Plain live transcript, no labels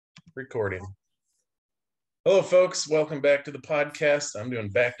Recording. Hello, folks. Welcome back to the podcast. I'm doing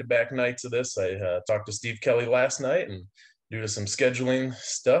back-to-back nights of this. I talked to Steve Kelly last night, and due to some scheduling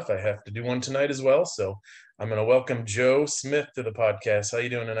stuff, I have to do one tonight as well. So I'm going to welcome Joe Smith to the podcast. How you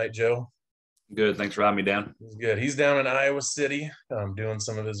doing tonight, Joe? Good. Thanks for having me down. He's good. He's down in Iowa City doing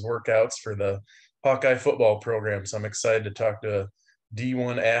some of his workouts for the Hawkeye football program. So I'm excited to talk to a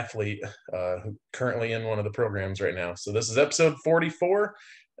D1 athlete who currently in one of the programs right now. So this is episode 44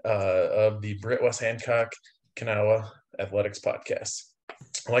 of the Britt, West Hancock, Kanawha Athletics podcast.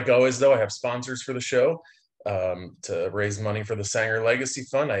 Like always, though, I have sponsors for the show to raise money for the Sanger Legacy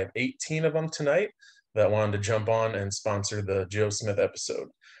Fund. I have 18 of them tonight that wanted to jump on and sponsor the Joe Smith episode.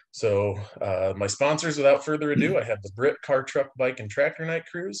 So my sponsors, without further ado, I have the Britt Car, Truck, Bike, and Tractor Night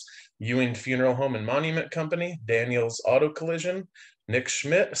Cruise, Ewing Funeral Home and Monument Company, Daniel's Auto Collision, Nick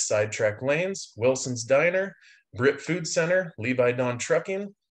Schmidt, Sidetrack Lanes, Wilson's Diner, Britt Food Center, Levi Dawn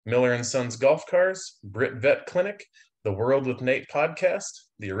Trucking, Miller & Sons Golf Cars, Britt Vet Clinic, The World with Nate podcast,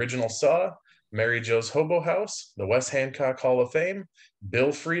 The Original Saw, Mary Jo's Hobo House, the West Hancock Hall of Fame, Bill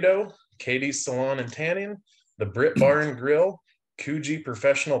Frito, Katie's Salon and Tanning, the Britt Bar and Grill, Coogee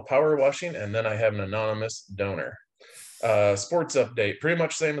Professional Power Washing, and then I have an anonymous donor. Sports update, pretty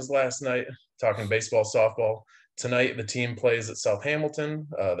much same as last night, talking baseball, softball. Tonight, the team plays at South Hamilton.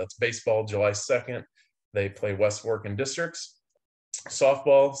 That's baseball, July 2nd. They play West Fork and Districts.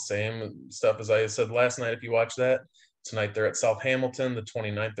 Softball, same stuff as I said last night if you watch that. Tonight they're at South Hamilton, the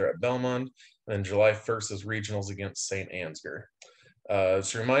 29th they're at Belmont, and then July 1st is regionals against St. Ansgar.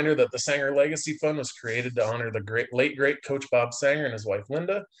 It's a reminder that the Sanger Legacy Fund was created to honor the late great Coach Bob Sanger and his wife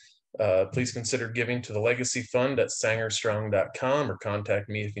Linda. Please consider giving to the Legacy Fund at sangerstrong.com or contact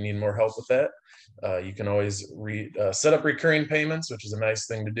me if you need more help with that. You can always set up recurring payments, which is a nice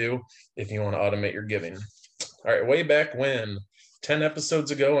thing to do if you want to automate your giving. All right, way back when, 10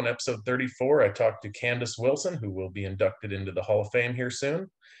 episodes ago on episode 34, I talked to Candace Wilson, who will be inducted into the Hall of Fame here soon.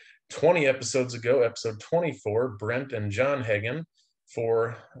 20 episodes ago, episode 24, Brent and John Hagen,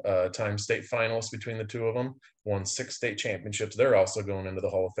 four-time state finalists between the two of them, won 6 state championships. They're also going into the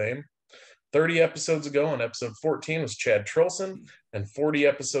Hall of Fame. 30 episodes ago on episode 14 was Chad Trulson, and 40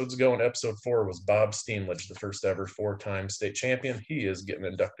 episodes ago on episode 4 was Bob Steenlage, the first ever 4-time state champion. He is getting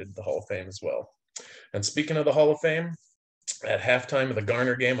inducted to the Hall of Fame as well. And speaking of the Hall of Fame, at halftime of the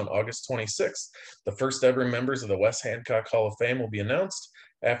Garner game on August 26th, the first ever members of the West Hancock Hall of Fame will be announced.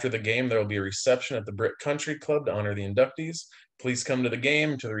 After the game, there will be a reception at the Britt Country Club to honor the inductees. Please come to the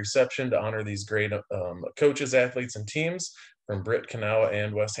game, to the reception to honor these great coaches, athletes, and teams from Britt, Kanawha,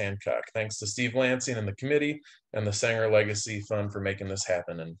 and West Hancock. Thanks to Steve Lansing and the committee and the Sanger Legacy Fund for making this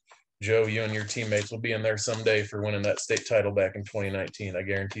happen. And Joe, you and your teammates will be in there someday for winning that state title back in 2019. I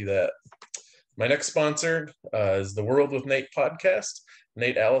guarantee that. My next sponsor is the World with Nate podcast.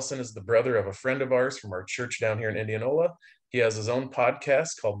 Nate Allison is the brother of a friend of ours from our church down here in Indianola. He has his own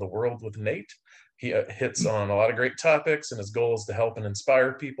podcast called The World with Nate. He hits on a lot of great topics, and his goal is to help and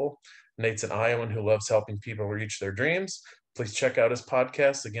inspire people. Nate's an Iowan who loves helping people reach their dreams. Please check out his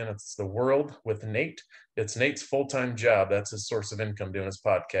podcast. Again, it's The World with Nate. It's Nate's full-time job. That's his source of income, doing his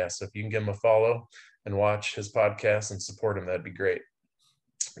podcast. So if you can give him a follow and watch his podcast and support him, that'd be great.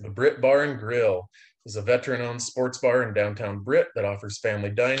 The Britt Bar and Grill is a veteran-owned sports bar in downtown Britt that offers family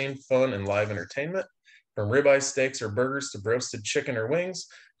dining, fun, and live entertainment. From ribeye steaks or burgers to roasted chicken or wings,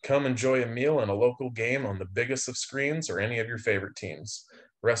 come enjoy a meal and a local game on the biggest of screens or any of your favorite teams.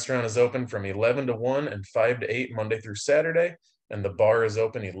 The restaurant is open from 11 to 1 and 5 to 8 Monday through Saturday, and the bar is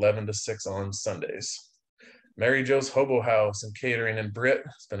open 11 to 6 on Sundays. Mary Jo's Hobo House and Catering in Britt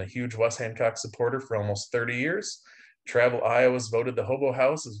has been a huge West Hancock supporter for almost 30 years. Travel Iowa's voted the Hobo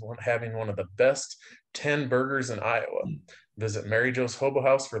House as having one of the best 10 burgers in Iowa. Visit Mary Jo's Hobo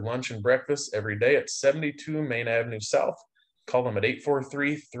House for lunch and breakfast every day at 72 Main Avenue South. Call them at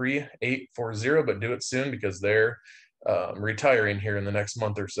 843-3840, but do it soon because they're retiring here in the next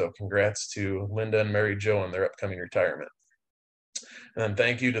month or so. Congrats to Linda and Mary Jo on their upcoming retirement. And then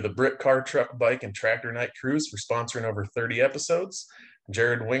thank you to the Britt Car, Truck, Bike, and Tractor Night Cruise for sponsoring over 30 episodes.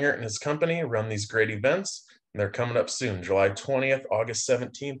 Jared Wingert and his company run these great events. And they're coming up soon, July 20th, August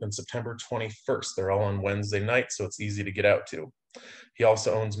 17th, and September 21st. They're all on Wednesday night, so it's easy to get out to. He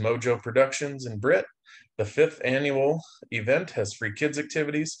also owns Mojo Productions in Britt. The 5th annual event has free kids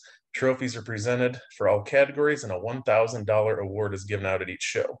activities. Trophies are presented for all categories, and a $1,000 award is given out at each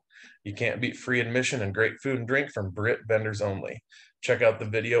show. You can't beat free admission and great food and drink from Britt vendors only. Check out the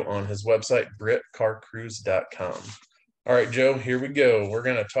video on his website, brittcarcruise.com. All right, Joe, here we go. We're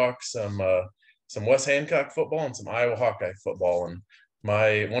going to talk some West Hancock football and some Iowa Hawkeye football. And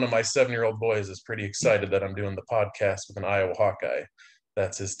one of my 7-year-old boys is pretty excited that I'm doing the podcast with an Iowa Hawkeye.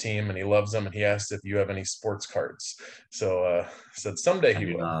 that's his team and he loves them. And he asked if you have any sports cards. So said someday I he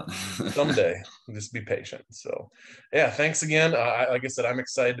do will. not. Someday, just be patient. So yeah, thanks again. Like I said, I'm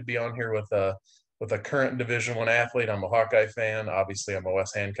excited to be on here with a current Division I athlete. I'm a Hawkeye fan. Obviously, I'm a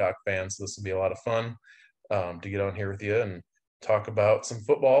West Hancock fan, so this will be a lot of fun to get on here with you and talk about some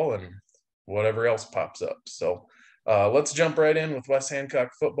football and whatever else pops up. So let's jump right in with West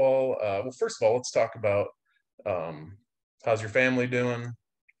Hancock football. Well, first of all, let's talk about how's your family doing?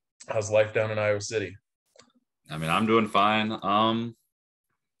 How's life down in Iowa City? I mean, I'm doing fine.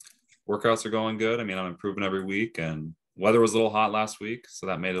 Workouts are going good. I mean, I'm improving every week, and weather was a little hot last week, so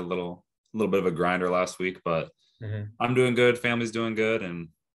that made it a little bit of a grinder last week. But I'm doing good. Family's doing good, and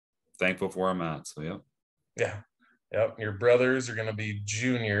thankful for where I'm at. So Yeah. Yep. Your brothers are going to be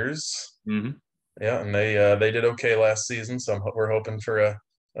juniors. Mm-hmm. Yeah, and they did okay last season, so we're hoping for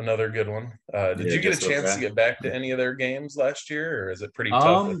another good one. Did you get a just chance to okay. get back to any of their games last year, or is it pretty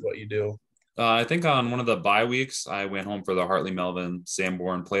tough with what you do? I think on one of the bye weeks, I went home for the Hartley Melvin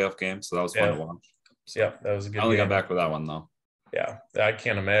Sanborn playoff game, so that was fun to watch. So Yeah, that was a good I only game. got back for that one though. Yeah, I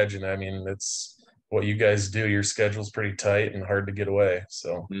can't imagine. I mean, it's what you guys do. Your schedule's pretty tight and hard to get away.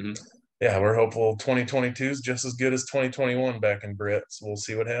 So yeah, we're hopeful 2022 is just as good as 2021 back in Britt. So we'll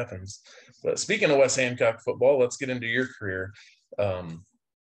see what happens. But speaking of West Hancock football, let's get into your career.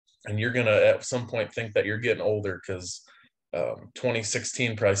 And you're going to at some point think that you're getting older because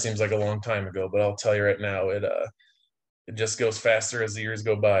 2016 probably seems like a long time ago. But I'll tell you right now, it just goes faster as the years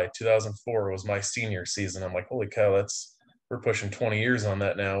go by. 2004 was my senior season. I'm like, holy cow, we're pushing 20 years on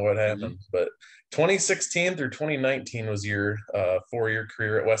that now. What happened? But 2016 through 2019 was your 4-year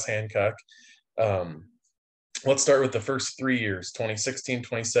career at West Hancock. Let's start with the first 3 years, 2016,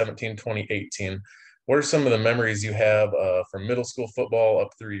 2017, 2018. What are some of the memories you have from middle school football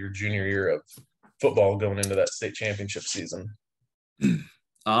up through your junior year of football going into that state championship season?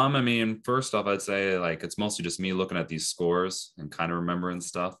 I mean, first off, I'd say like it's mostly just me looking at these scores and kind of remembering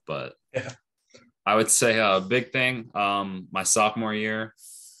stuff, but I would say a big thing. My sophomore year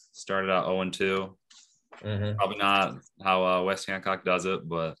started out 0-2. Probably not how West Hancock does it,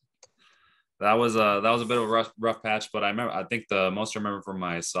 but that was a bit of a rough patch. But I think the most I remember from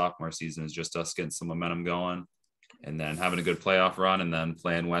my sophomore season is just us getting some momentum going, and then having a good playoff run, and then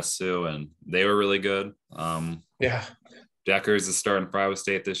playing West Sioux, and they were really good. Deckers is starting for Iowa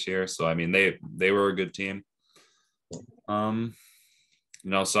State this year, so I mean they were a good team.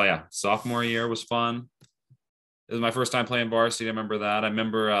 So yeah, sophomore year was fun. It was my first time playing varsity. I remember that. I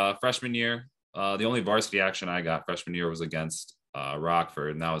remember freshman year, the only varsity action I got freshman year was against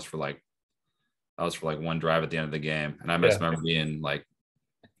Rockford, and that was for like one drive at the end of the game. And I just remember being like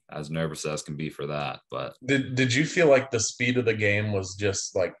as nervous as can be for that. But did you feel like the speed of the game was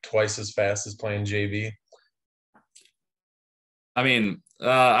just like twice as fast as playing JV? I mean,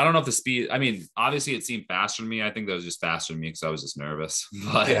 I don't know if the speed. I mean, obviously it seemed faster to me. I think that was just faster than me because I was just nervous.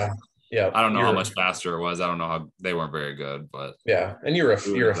 But I don't know how much faster it was. I don't know how they weren't very good. But and you're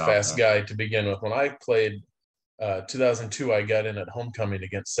a fast guy to begin with. When I played 2002, I got in at homecoming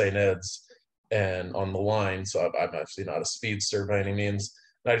against St. Ed's and on the line. So I'm actually not a speedster by any means.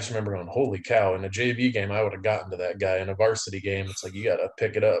 And I just remember going, holy cow, in a JV game, I would have gotten to that guy. In a varsity game, it's like you got to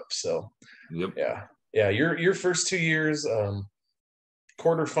pick it up. So your first 2 years.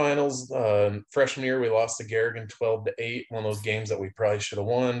 Quarterfinals, freshman year, we lost to Garrigan 12-8. One of those games that we probably should have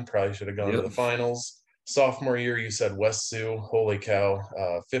won, probably should have gone to the finals. Sophomore year, you said West Sioux, holy cow,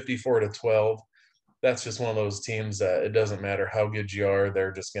 54-12. That's just one of those teams that it doesn't matter how good you are,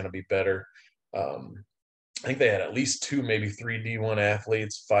 they're just going to be better. I think they had at least 2, maybe 3 D1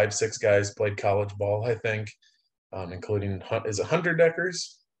 athletes, 5, 6 guys played college ball, I think, including, is it Hunter Deckers?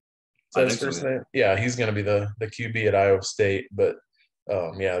 Is that his first name? Yeah, he's going to be the QB at Iowa State, but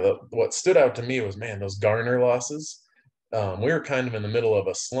what stood out to me was, man, those Garner losses. We were kind of in the middle of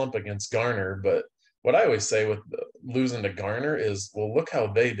a slump against Garner, but what I always say with losing to Garner is, well, look how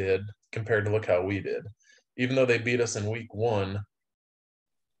they did compared to look how we did. Even though they beat us in week 1,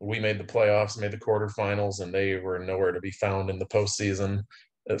 we made the playoffs, made the quarterfinals, and they were nowhere to be found in the postseason.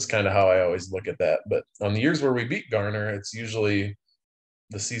 That's kind of how I always look at that. But on the years where we beat Garner, it's usually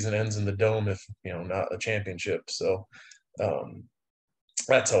the season ends in the dome, if not a championship. So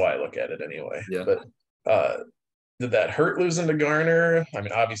that's how I look at it anyway. But did that hurt losing to Garner? I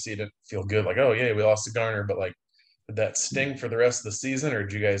mean, obviously it didn't feel good, like, oh yeah, we lost to Garner, but like, did that sting for the rest of the season, or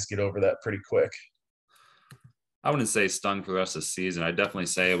did you guys get over that pretty quick? I wouldn't say stung for the rest of the season. I'd definitely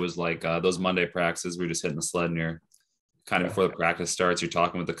say it was like those Monday practices, we were just hitting the sled, and you're kind of before the practice starts, you're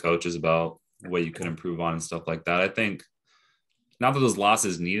talking with the coaches about what you could improve on and stuff like that. I think not that those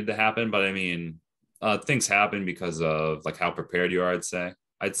losses needed to happen, but I mean, things happen because of like how prepared you are.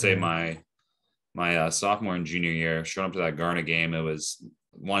 I'd say my sophomore and junior year, showing up to that Garnet game, it was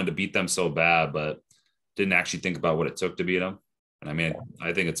wanted to beat them so bad, but didn't actually think about what it took to beat them. And I mean,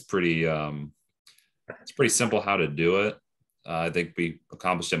 I think it's pretty simple how to do it. I think we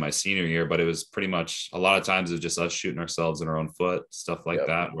accomplished it my senior year, but it was pretty much a lot of times it was just us shooting ourselves in our own foot, stuff like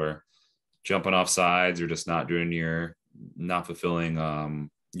that, where jumping off sides or just not fulfilling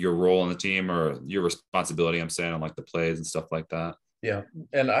your role in the team or your responsibility, I'm saying, on like the plays and stuff like that. Yeah.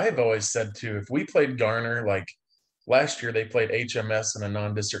 And I've always said too, if we played Garner, like last year they played HMS in a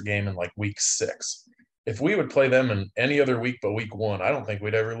non-district game in like week 6. If we would play them in any other week but week 1, I don't think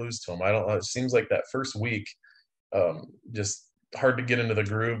we'd ever lose to them. I don't know. It seems like that first week, just hard to get into the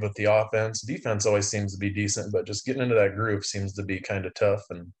groove with the offense. Defense always seems to be decent, but just getting into that groove seems to be kind of tough.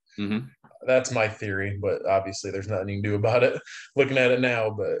 And that's my theory, but obviously there's nothing you can do about it looking at it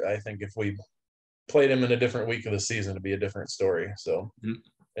now. But I think if we played him in a different week of the season, it'd be a different story. So,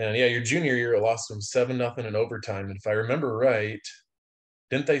 and yeah, your junior year, it lost them 7-0 in overtime. And if I remember right,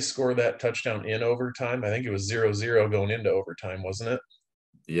 didn't they score that touchdown in overtime? I think it was 0-0 going into overtime, wasn't it?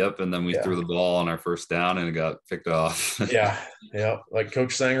 Yep. And then we threw the ball on our first down and it got picked off. Yeah. Like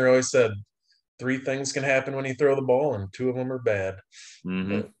Coach Sanger always said, 3 things can happen when you throw the ball, and 2 of them are bad.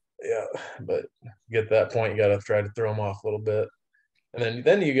 But get that point, you got to try to throw them off a little bit. And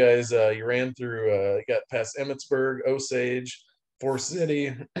then you guys, you ran through, you got past Emmitsburg, Osage, Forest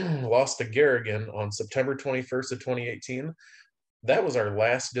City, lost to Garrigan on September 21st of 2018. That was our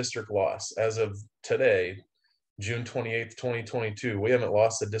last district loss as of today, June 28th, 2022. We haven't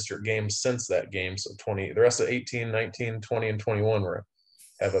lost a district game since that game. So the rest of 18, 19, 20, and 21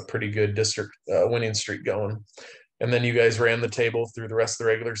 have a pretty good district winning streak going. And then you guys ran the table through the rest of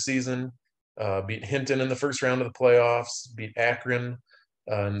the regular season, beat Hinton in the first round of the playoffs, beat Akron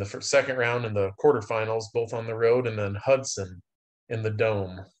in the second round in the quarterfinals, both on the road, and then Hudson in the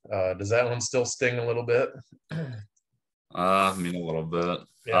Dome. Does that one still sting a little bit? I mean, a little bit.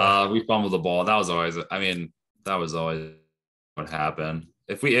 We fumbled the ball. That was always what happened.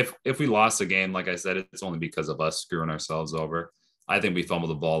 If we lost a game, like I said, it's only because of us screwing ourselves over. I think we fumbled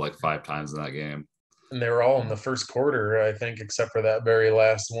the ball like 5 times in that game. And they were all in the first quarter, I think, except for that very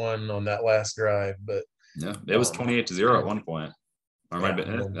last one on that last drive. But yeah, it was 28-0 at one point. I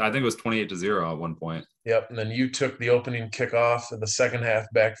think it was 28-0 at one point. Yep. And then you took the opening kickoff of the second half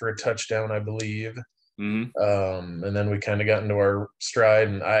back for a touchdown, I believe. And then we kind of got into our stride,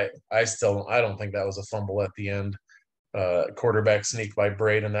 and I don't think that was a fumble at the end. Quarterback sneak by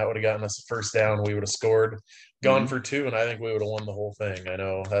Britt, and that would have gotten us a first down. We would have scored, gone for 2, and I think we would have won the whole thing. I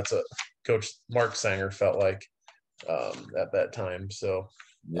know that's what Coach Mark Sanger felt like at that time. So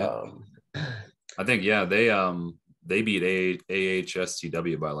I think they beat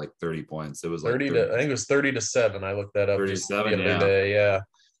AHSTW by like 30 points. It was like 30 to, I think it was 30-7. I looked that up just the other day. Yeah.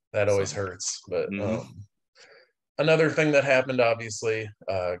 That always hurts. But another thing that happened, obviously,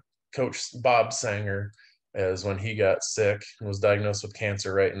 Coach Bob Sanger, is when he got sick and was diagnosed with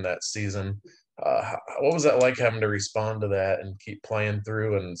cancer right in that season. What was that like, having to respond to that and keep playing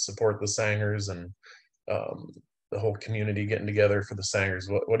through and support the Sangers and the whole community getting together for the Sangers?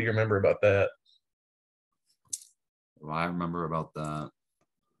 What do you remember about that? Well, I remember about that.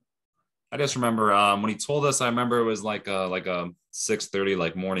 I just remember when he told us, I remember it was like a 6:30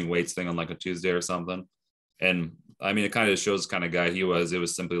 like morning weights thing on like a Tuesday or something. And I mean, it kind of shows the kind of guy he was. It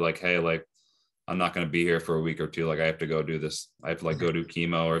was simply like, hey, like, I'm not going to be here for a week or 2. Like, I have to go do this. I have to like go do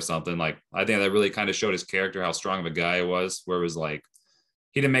chemo or something. Like, I think that really kind of showed his character, how strong of a guy he was, where it was like,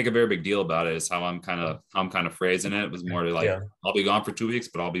 he didn't make a very big deal about it, is how I'm kind of phrasing it. It was more like, I'll be gone for 2 weeks,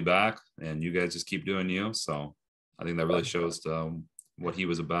 but I'll be back and you guys just keep doing you. So I think that really shows what he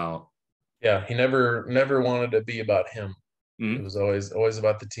was about. Yeah. He never wanted to be about him. It was always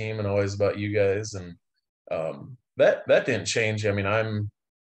about the team and always about you guys. And that didn't change. I mean,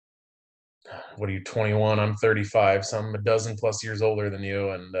 what are you, 21? I'm 35, so I'm a dozen plus years older than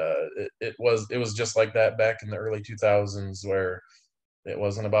you. And it was just like that back in the early 2000s, where it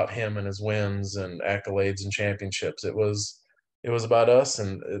wasn't about him and his wins and accolades and championships. It was about us,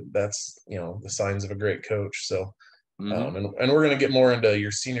 and that's, the signs of a great coach. So, and we're going to get more into your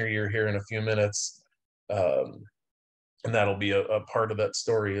senior year here in a few minutes. And that'll be a part of that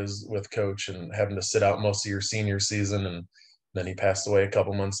story, is with Coach and having to sit out most of your senior season. And then he passed away a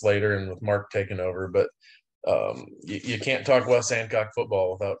couple months later, and with Mark taking over. But you can't talk West Hancock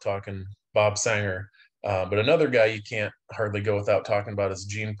football without talking Bob Sanger. But another guy you can't hardly go without talking about is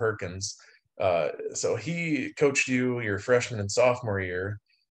Gene Perkins. So he coached you your freshman and sophomore year,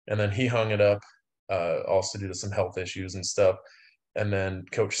 and then he hung it up also due to some health issues and stuff. And then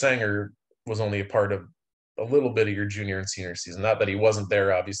Coach Sanger was only a part of a little bit of your junior and senior season. Not that he wasn't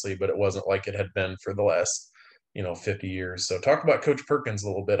there, obviously, but it wasn't like it had been for the last, 50 years. So talk about Coach Perkins a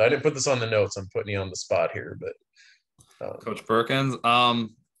little bit. I didn't put this on the notes. I'm putting you on the spot here, but Coach Perkins,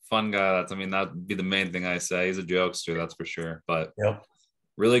 fun guy. That'd be the main thing I say. He's a jokester, that's for sure. But yep.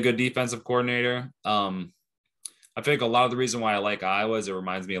 Really good defensive coordinator. I think a lot of the reason why I like Iowa is it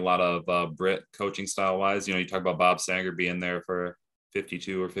reminds me a lot of Britt coaching style wise. You talk about Bob Sanger being there for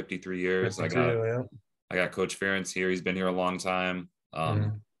 52 or 53 years. 53, yeah. I got Coach Ferentz here. He's been here a long time. Mm-hmm.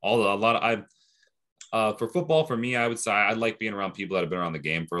 For football, for me, I would say I like being around people that have been around the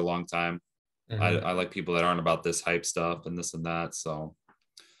game for a long time. Mm-hmm. I like people that aren't about this hype stuff and this and that. So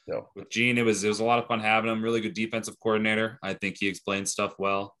with Gene, it was a lot of fun having him. Really good defensive coordinator. I think he explained stuff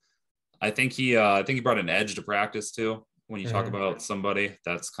well. I think he brought an edge to practice too. When you talk about somebody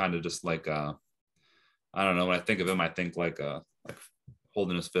that's kind of just like I don't know. When I think of him, I think like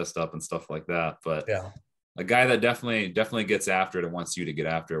holding his fist up and stuff like that. But a guy that definitely gets after it and wants you to get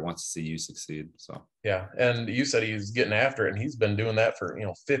after it, wants to see you succeed. So yeah, and you said he's getting after it, and he's been doing that for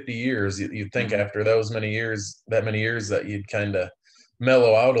 50 years. You'd think after that many years, that you'd kind of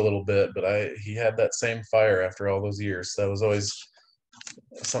mellow out a little bit, but he had that same fire after all those years. So that was always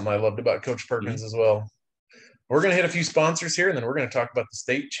something I loved about Coach Perkins as well. We're going to hit a few sponsors here, and then we're going to talk about the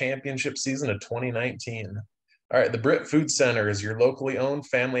state championship season of 2019. All right, the Britt Food Center is your locally owned,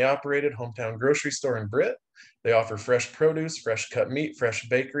 family-operated hometown grocery store in Britt. They offer fresh produce, fresh cut meat, fresh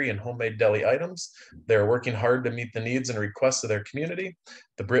bakery, and homemade deli items. They're working hard to meet the needs and requests of their community.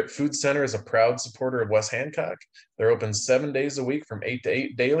 The Britt Food Center is a proud supporter of West Hancock. They're open 7 days a week from 8 to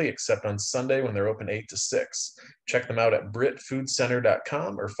 8 daily, except on Sunday when they're open 8 to 6. Check them out at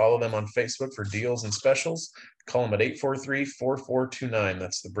brittfoodcenter.com or follow them on Facebook for deals and specials. Call them at 843-4429.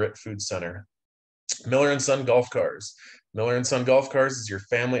 That's the Britt Food Center. Miller & Son Golf Cars. Miller & Son Golf Cars is your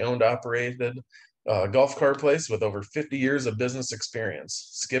family-owned, operated golf car place with over 50 years of business experience.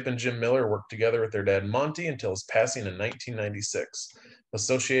 Skip and Jim Miller worked together with their dad Monty until his passing in 1996.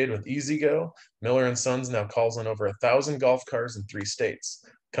 Associated with EasyGo, Miller & Sons now calls on over 1,000 golf cars in 3 states.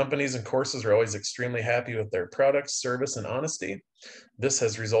 Companies and courses are always extremely happy with their products, service, and honesty. This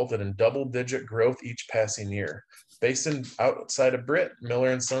has resulted in double-digit growth each passing year. Based outside of Britt,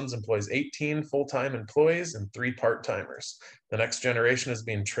 Miller & Sons employs 18 full-time employees and 3 part-timers. The next generation is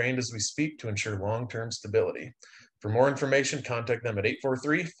being trained as we speak to ensure long-term stability. For more information, contact them at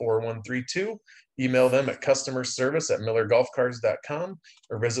 843-4132, email them at customerservice@millergolfcars.com,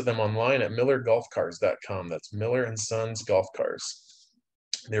 or visit them online at millergolfcars.com. That's Miller & Sons Golf Cars.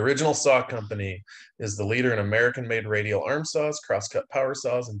 The Original Saw Company is the leader in American-made radial arm saws, crosscut power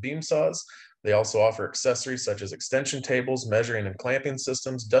saws, and beam saws. They also offer accessories such as extension tables, measuring and clamping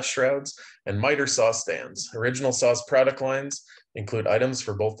systems, dust shrouds, and miter saw stands. Original Saw's product lines include items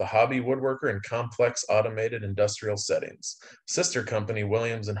for both the hobby woodworker and complex automated industrial settings. Sister company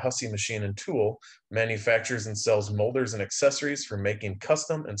Williams and Hussey Machine and Tool manufactures and sells molders and accessories for making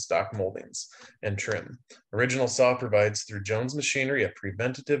custom and stock moldings and trim. Original Saw provides through Jones Machinery a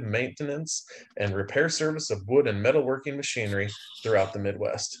preventative maintenance and repair service of wood and metalworking machinery throughout the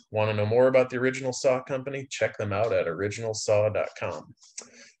Midwest. Want to know more about the Original Saw Company? Check them out at originalsaw.com.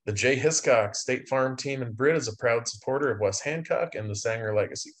 The J. Hiscock State Farm team in Britt is a proud supporter of West Hancock and the Sanger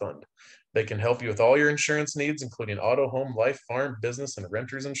Legacy Fund. They can help you with all your insurance needs, including auto, home, life, farm, business, and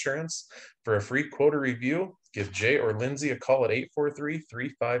renter's insurance. For a free quote or review, give Jay or Lindsay a call at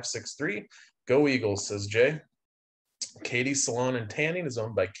 843-3563. Go Eagles, says Jay. Katie's Salon and Tanning is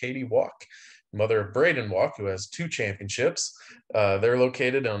owned by Katie Walk, mother of Braden Walk, who has 2 championships. They're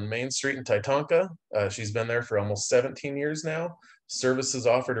located on Main Street in Titonka. She's been there for almost 17 years now. Services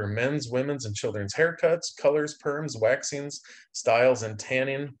offered are men's, women's, and children's haircuts, colors, perms, waxings, styles, and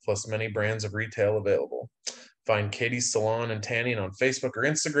tanning, plus many brands of retail available. Find Katie's Salon and Tanning on Facebook or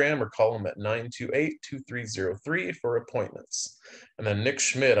Instagram, or call them at 928-2303 for appointments. And then Nick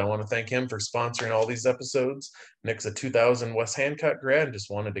Schmidt, I want to thank him for sponsoring all these episodes. Nick's a 2000 West Hancock grad and just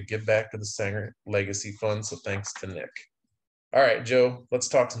wanted to give back to the Sanger Legacy Fund, so thanks to Nick. All right, Joe, let's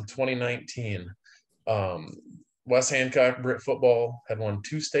talk some 2019. West Hancock Britt football had won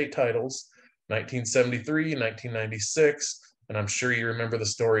 2 state titles, 1973 and 1996. And I'm sure you remember the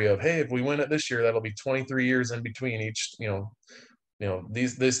story of, hey, if we win it this year, that'll be 23 years in between each,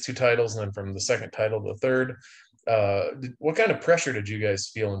 these 2 titles, and then from the second title to the third. What kind of pressure did you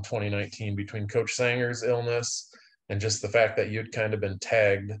guys feel in 2019 between Coach Sanger's illness and just the fact that you'd kind of been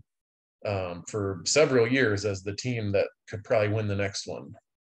tagged for several years as the team that could probably win the next one?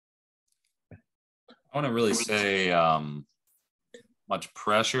 I want to really say much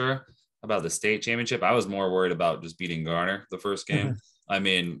pressure about the state championship. I was more worried about just beating Garner the first game. I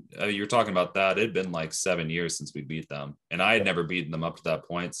mean, you're talking about that. It'd been like 7 years since we beat them, and I had never beaten them up to that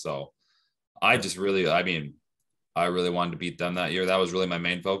point. So I just really, I mean, I really wanted to beat them that year. That was really my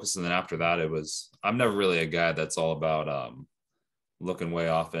main focus. And then after that, I'm never really a guy that's all about looking way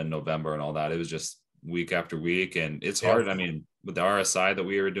off in November and all that. It was just week after week. And it's hard. I mean, with the RSI that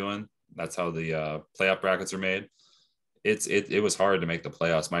we were doing, that's how the playoff brackets are made. It was hard to make the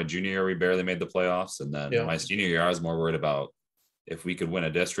playoffs. My junior year, we barely made the playoffs. And then my senior year, I was more worried about if we could win a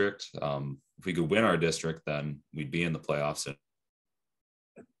district. If we could win our district, then we'd be in the playoffs.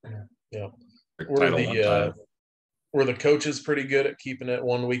 Were the coaches pretty good at keeping it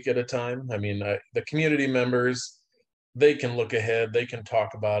 1 week at a time? I mean, the community members, they can look ahead, they can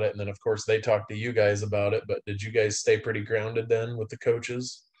talk about it, and then of course they talk to you guys about it. But did you guys stay pretty grounded then with the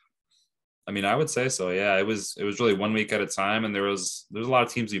coaches? I mean, I would say so. Yeah, it was really 1 week at a time, and there's a lot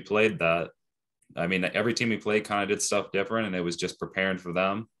of teams we played that. I mean, every team we played kind of did stuff different, and it was just preparing for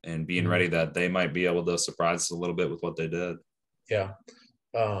them and being ready that they might be able to surprise us a little bit with what they did. Yeah.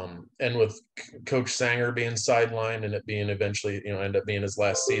 And with Coach Sanger being sidelined and it being eventually, end up being his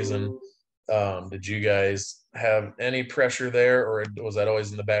last season, did you guys have any pressure there, or was that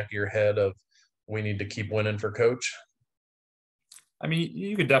always in the back of your head of we need to keep winning for Coach? I mean,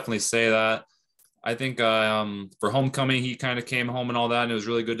 you could definitely say that. I think for homecoming, he kind of came home and all that, and it was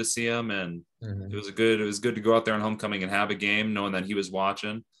really good to see him. And it was good to go out there on homecoming and have a game, knowing that he was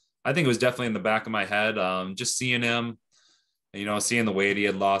watching. I think it was definitely in the back of my head, just seeing him, seeing the weight he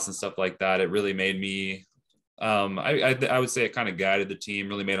had lost and stuff like that. It really made me. I would say it kind of guided the team,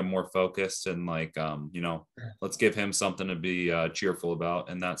 really made them more focused and let's give him something to be cheerful about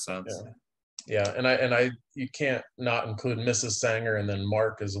in that sense. Yeah, and you can't not include Mrs. Sanger and then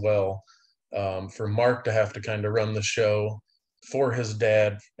Mark as well. For Mark to have to kind of run the show for his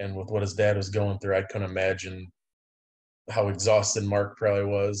dad and with what his dad was going through, I couldn't imagine how exhausted Mark probably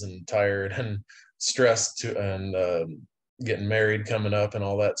was and tired and stressed and getting married coming up and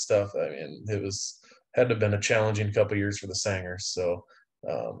all that stuff. I mean, had to have been a challenging couple of years for the Sangers. So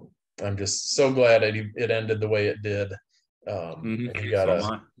I'm just so glad it ended the way it did. And you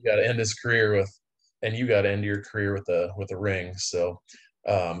gotta end his career with, and you gotta end your career with a ring. So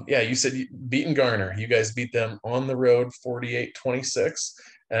you said beating Garner. You guys beat them on the road 48-26.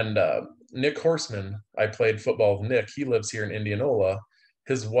 And Nick Horseman, I played football with Nick. He lives here in Indianola.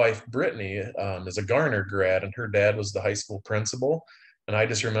 His wife, Brittany, is a Garner grad, and her dad was the high school principal. And I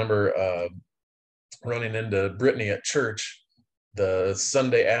just remember running into Brittany at church the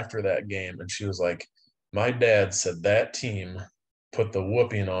Sunday after that game, and she was like, my dad said that team put the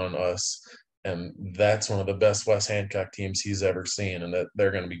whooping on us, and that's one of the best West Hancock teams he's ever seen, and that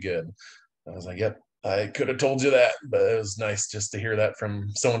they're going to be good. I was like, yep, I could have told you that, but it was nice just to hear that from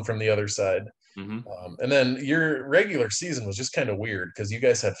someone from the other side. And then your regular season was just kind of weird because you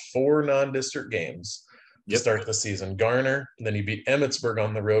guys had 4 non-district games to start the season. Garner, and then you beat Emmitsburg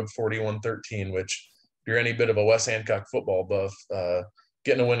on the road 41-13, which if you're any bit of a West Hancock football buff,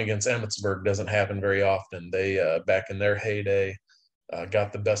 getting a win against Emmitsburg doesn't happen very often. They, back in their heyday,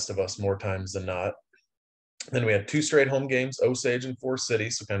 got the best of us more times than not. Then we had 2 straight home games, Osage and Forest City,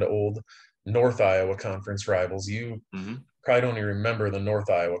 so kind of old North Iowa Conference rivals. You probably don't even remember the North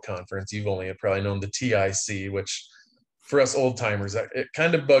Iowa Conference. You've only probably known the TIC, which for us old timers, it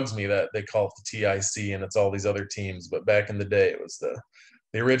kind of bugs me that they call it the TIC and it's all these other teams. But back in the day, it was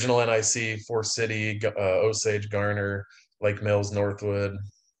the original NIC, Forest City, Osage, Garner, Lake Mills, Northwood,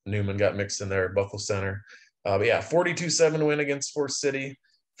 Newman got mixed in there, Buffalo Center. But yeah, 42-7 win against Forest City,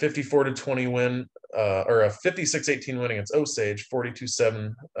 54-20 win, or a 56-18 win against Osage,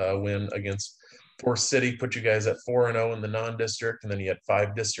 42-7 win against Forest City, put you guys at 4-0 in the non-district, and then you had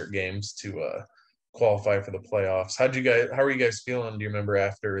 5 district games to qualify for the playoffs. How are you guys feeling? Do you remember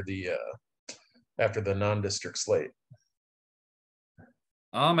after the non-district slate?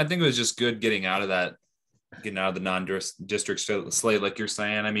 I think it was just good getting out of the non-district slate, like you're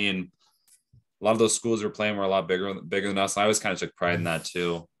saying. I mean, a lot of those schools were a lot bigger than us. I always kind of took pride in that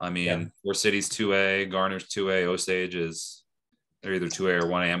too. I mean, Forest City's 2A, Garner's 2A, Osage they're either 2A or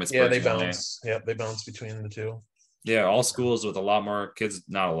 1A. Yeah, they bounce. Yeah, they bounce between the two. Yeah, all schools with a lot more kids,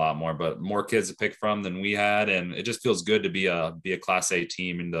 not a lot more, but more kids to pick from than we had, and it just feels good to be a Class A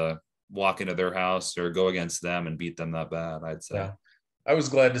team and to walk into their house or go against them and beat them that bad, I'd say. Yeah. I was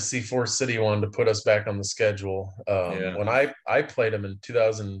glad to see Forest City wanted to put us back on the schedule. When I played them in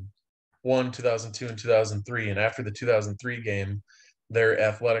 2001, 2002, and 2003, and after the 2003 game, their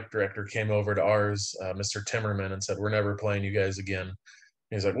athletic director came over to ours, Mr. Timmerman, and said, we're never playing you guys again.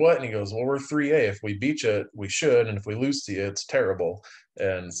 And he's like, what? And he goes, well, we're 3A. If we beat you, we should. And if we lose to you, it's terrible.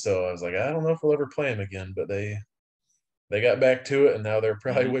 And so I was like, I don't know if we'll ever play them again, but they they got back to it, and now they're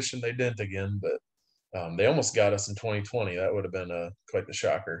probably Mhm. wishing they didn't again. But they almost got us in 2020. That would have been quite the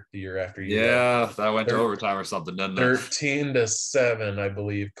shocker. The year after you had Yeah, that went to overtime or something, didn't it? 13-7, I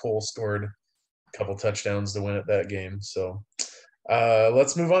believe. Cole scored a couple touchdowns to win it that game. So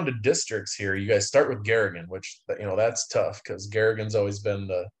let's move on to districts here. You guys start with Garrigan, which that's tough because Garrigan's always been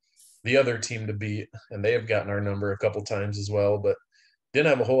the other team to beat, and they have gotten our number a couple times as well. But didn't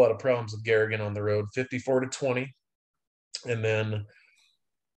have a whole lot of problems with Garrigan on the road, 54-20, and then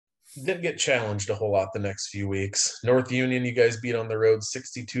didn't get challenged a whole lot the next few weeks. North Union, you guys beat on the road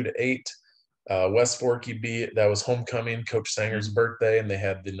 62-8. West Fork, you beat. That was homecoming, Coach Sanger's birthday, and they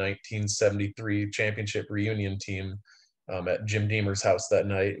had the 1973 championship reunion team at Jim Deemer's house that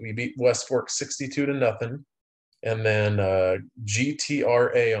night. We beat West Fork 62-0, and then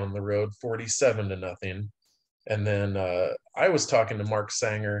GTRA on the road 47-0. And then I was talking to Mark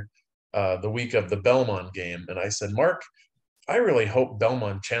Sanger the week of the Belmont game, and I said, Mark, I really hope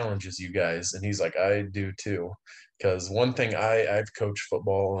Belmont challenges you guys. And he's like, I do too. Because one thing I've coached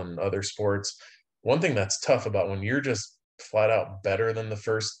football and other sports, one thing that's tough about when you're just flat out better than the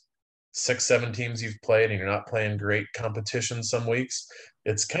first 6-7 teams you've played and you're not playing great competition some weeks,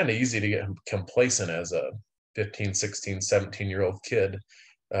 it's kind of easy to get complacent as a 15, 16, 17-year-old kid.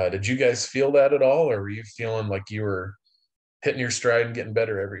 Did you guys feel that at all, or were you feeling like you were hitting your stride and getting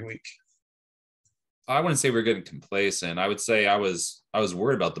better every week? I wouldn't say we're getting complacent. I would say I was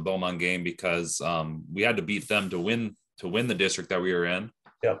worried about the Beaumont game because we had to beat them to win the district that we were in.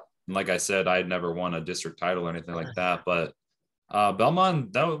 Yep. And like I said, I had never won a district title or anything like that. But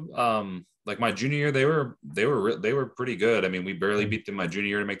Belmont, that like my junior year, they were pretty good. I mean, we barely beat them my junior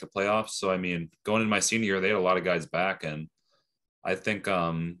year to make the playoffs. So I mean, going into my senior year, they had a lot of guys back, and I think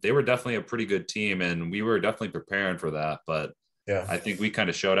they were definitely a pretty good team, and we were definitely preparing for that. But yeah, I think we kind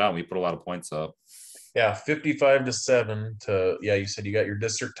of showed out and we put a lot of points up. Yeah, 55-7 to, yeah, you said you got your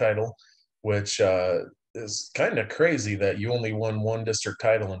district title, which is kind of crazy that you only won one district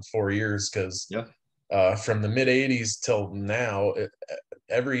title in 4 years because Yeah. From the mid 80s till now,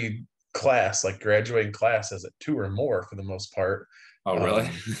 every class, like graduating class, has it two or more for the most part. Oh, really?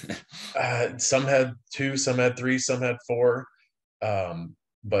 Some had two, some had three, some had four.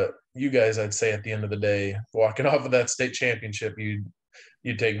 But you guys, I'd say at the end of the day, walking off of that state championship, you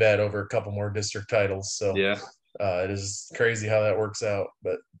take that over a couple more district titles. So Yeah. it is crazy how that works out.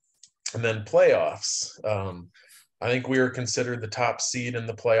 But and then playoffs. I think we were considered the top seed in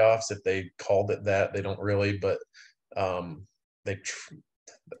the playoffs if they called it that. They don't really, but the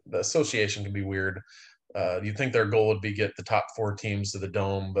association can be weird. You'd think their goal would be get the top 4 teams to the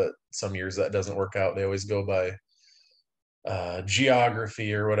dome, but some years that doesn't work out. They always go by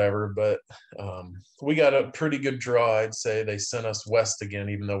geography or whatever, but we got a pretty good draw. I'd say they sent us west again,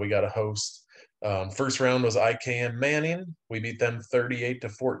 even though we got a host. First round was IKM Manning. We beat them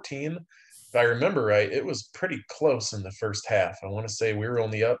 38-14. If I remember right, it was pretty close in the first half. I want to say we were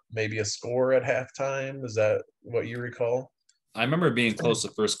only up maybe a score at halftime. Is that what you recall? I remember being close to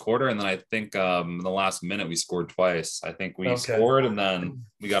first quarter, and then I think in the last minute we scored twice. I think we scored, and then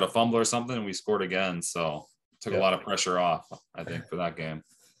we got a fumble or something, and we scored again. So took a lot of pressure off, I think, for that game.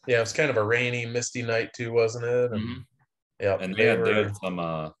 Yeah, it was kind of a rainy, misty night too, wasn't it? And yeah, and they had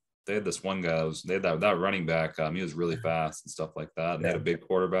some. They had this one guy. They had that running back. He was really fast and stuff like that. And they had a big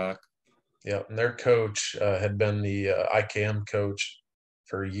quarterback. Yeah, and their coach had been the IKM coach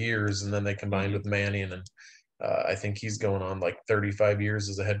for years, and then they combined with Manning, and I think he's going on like 35 years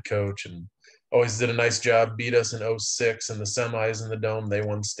as a head coach, and always did a nice job. Beat us in 2006 in the semis in the Dome. They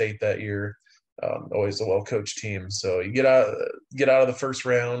won state that year. Always a well-coached team. So you get out of the first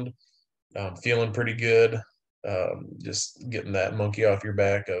round, feeling pretty good. Just getting that monkey off your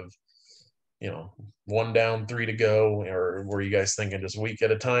back of, 1 down, 3 to go, or were you guys thinking just week at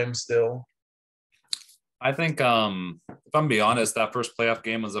a time still? I think, if I'm being honest, that first playoff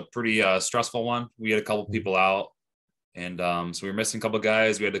game was a pretty stressful one. We had a couple people out, and so we were missing a couple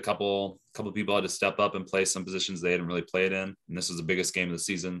guys. We had a couple people had to step up and play some positions they hadn't really played in, and this was the biggest game of the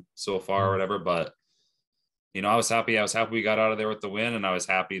season so far, or whatever. But I was happy. We got out of there with the win, and I was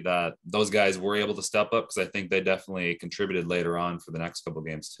happy that those guys were able to step up because I think they definitely contributed later on for the next couple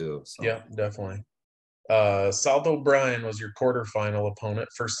games too. So. Yeah, definitely. South O'Brien was your quarterfinal opponent.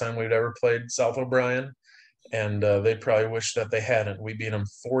 First time we'd ever played South O'Brien, and they probably wish that they hadn't. We beat them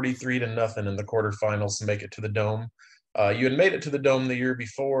 43-0 in the quarterfinals to make it to the Dome. You had made it to the Dome the year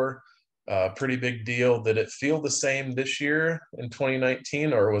before. Pretty big deal. Did it feel the same this year in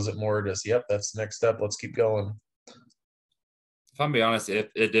 2019, or was it more just, yep, that's the next step, let's keep going? If I'm being honest,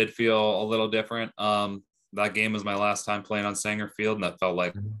 it did feel a little different. That game was my last time playing on Sanger Field, and that felt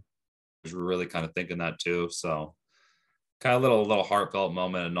like we were really kind of thinking that too. So kind of little heartfelt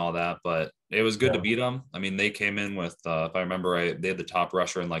moment and all that, but it was good to Yeah. beat them. I mean, they came in with, if I remember right, they had the top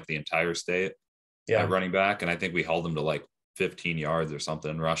rusher in like the entire state at Yeah. running back, and I think we held them to like 15 yards or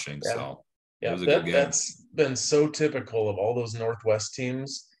something rushing. Yeah. So it Yeah. was a good game. That's been so typical of all those Northwest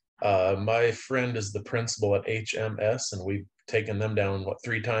teams. My friend is the principal at HMS, and we've taken them down, what,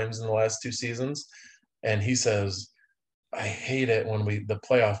 3 times in the last 2 seasons. And he says, I hate it when the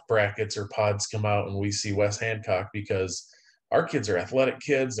playoff brackets or pods come out and we see West Hancock, because our kids are athletic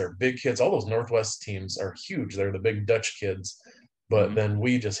kids, they're big kids. All those Northwest teams are huge. They're the big Dutch kids. But Mhm. then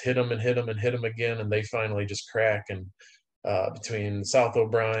we just hit them and hit them and hit them again, and they finally just crack. And between South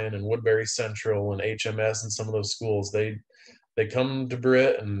O'Brien and Woodbury Central and HMS and some of those schools, they come to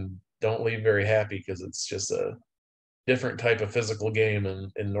Britt and don't leave very happy, because it's just a different type of physical game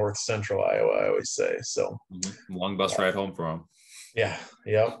in North Central Iowa, I always say. So Long bus ride home for them. yeah,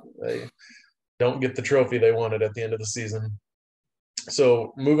 yeah, they don't get the trophy they wanted at the end of the season.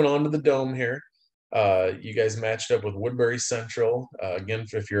 So moving on to the Dome here, you guys matched up with Woodbury Central. Again,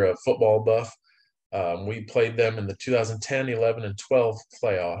 if you're a football buff, we played them in the 2010, 11, and 12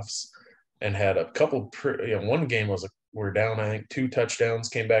 playoffs, and had a couple. One game was we're down, I think, 2 touchdowns,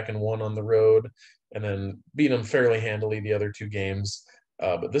 came back and won on the road, and then beat them fairly handily the other 2 games.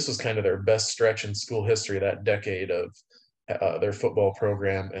 But this was kind of their best stretch in school history, that decade of their football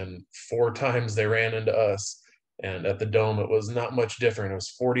program, and 4 times they ran into us. And at the Dome, it was not much different. It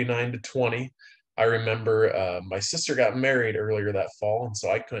was 49-20. I remember my sister got married earlier that fall, and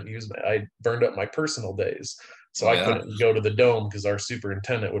so I couldn't I burned up my personal days. So Oh I yeah. couldn't go to the Dome because our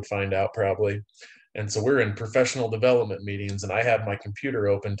superintendent would find out probably. And so we're in professional development meetings, and I have my computer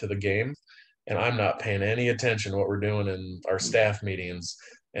open to the game, and I'm not paying any attention to what we're doing in our staff meetings.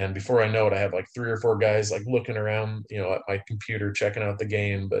 And before I know it, I have like 3 or 4 guys like looking around, at my computer, checking out the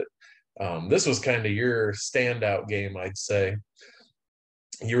game. But this was kind of your standout game, I'd say.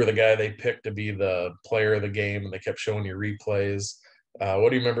 You were the guy they picked to be the player of the game, and they kept showing you replays. What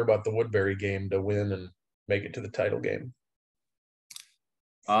do you remember about the Woodbury game to win and make it to the title game?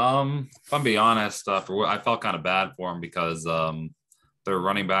 If I'm being honest, I felt kind of bad for him because their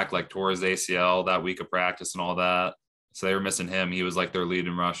running back like tore his ACL that week of practice and all that, so they were missing him. He was like their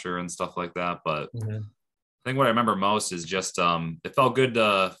leading rusher and stuff like that. But I think what I remember most is just it felt good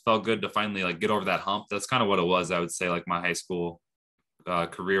to finally like get over that hump. That's kind of what it was. I would say like my high school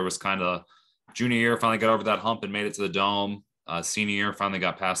career was kind of junior year, finally got over that hump and made it to the Dome. Senior year, finally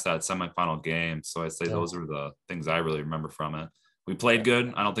got past that semifinal game. So I'd say those are the things I really remember from it. We played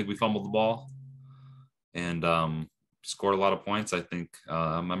good. I don't think we fumbled the ball, and scored a lot of points. I think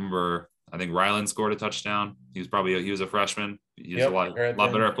I think Ryland scored a touchdown. He was a freshman. He was a lot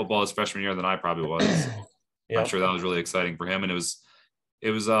better at football his freshman year than I probably was. So I'm sure that was really exciting for him, and it was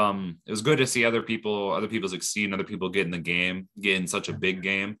good to see other people succeed and other people get in the game, get in such a big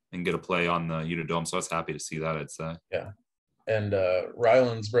game, and get a play on the UW Dome. So I was happy to see that, I'd say. Yeah. And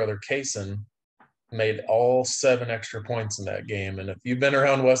Ryland's brother Kaysen made all 7 extra points in that game. And if you've been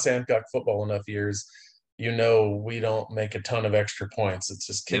around West Hancock football enough years, we don't make a ton of extra points. It's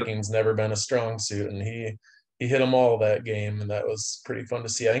just kicking's never been a strong suit, and he hit them all that game, and that was pretty fun to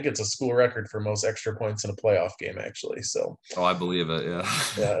see. I think it's a school record for most extra points in a playoff game, actually. So I believe it. Yeah.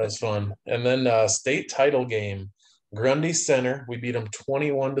 Yeah, it was fun. And then state title game, Grundy Center. We beat them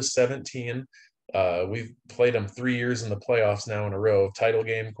 21-17. We've played them 3 years in the playoffs now in a row. Title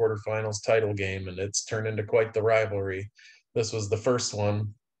game, quarterfinals, title game, and it's turned into quite the rivalry. This was the first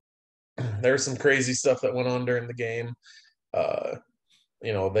one. There's some crazy stuff that went on during the game.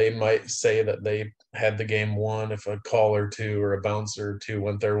 They might say that they had the game won if a call or 2 or a bounce or 2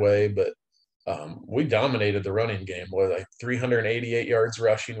 went their way, but we dominated the running game with like 388 yards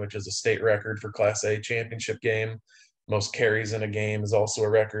rushing, which is a state record for Class A championship game. Most carries in a game is also a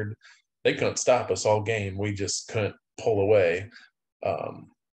record. They couldn't stop us all game. We just couldn't pull away. A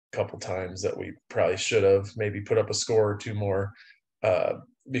couple times that we probably should have maybe put up a score or 2 more.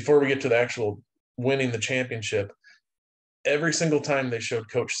 Before we get to the actual winning the championship, every single time they showed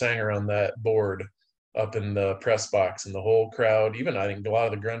Coach Sanger on that board up in the press box, and the whole crowd, even I think a lot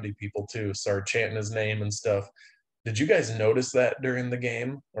of the Grundy people too, started chanting his name and stuff. Did you guys notice that during the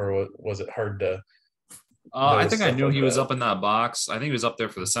game, or was it hard to? I think I knew he was up in that box. I think he was up there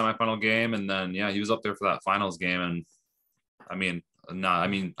for the semifinal game, and then he was up there for that finals game. And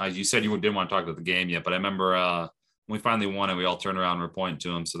you said you didn't want to talk about the game yet, but I remember when we finally won it, we all turned around and were pointing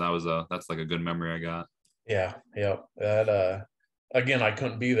to him. So that's like a good memory I got. Yeah. That again, I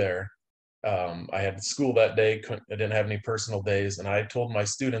couldn't be there. I had school that day. I didn't have any personal days, and I told my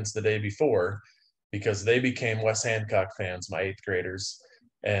students the day before, because they became West Hancock fans, my 8th graders.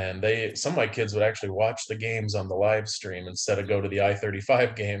 And some of my kids would actually watch the games on the live stream instead of go to the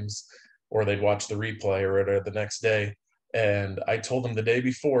I-35 games, or they'd watch the replay or whatever the next day. And I told them the day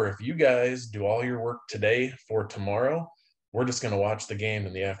before, if you guys do all your work today for tomorrow, we're just going to watch the game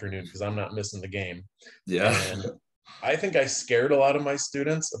in the afternoon because I'm not missing the game. Yeah. And I think I scared a lot of my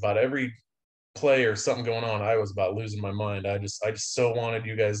students. About every play or something going on, I was about losing my mind. I just so wanted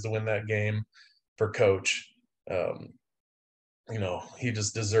you guys to win that game for Coach. He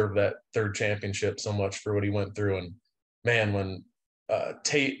just deserved that third championship so much for what he went through. And man, when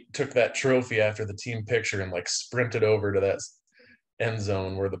Tate took that trophy after the team picture and like sprinted over to that end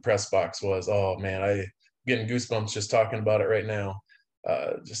zone where the press box was, oh man, I getting goosebumps just talking about it right now.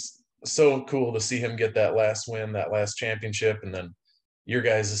 Just so cool to see him get that last win, that last championship. And then your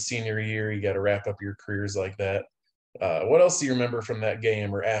guys' senior year, you got to wrap up your careers like that. What else do you remember from that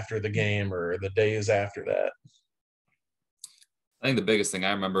game or after the game or the days after that? I think the biggest thing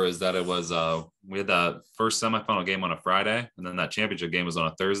I remember is that it was we had that first semifinal game on a Friday, and then that championship game was on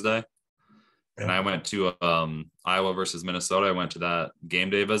a Thursday. And I went to Iowa versus Minnesota. I went to that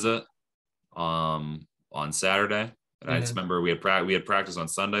game day visit on Saturday, and I just remember we had practice on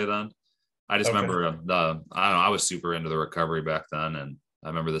Sunday. Then I just remember I don't know. I was super into the recovery back then, and I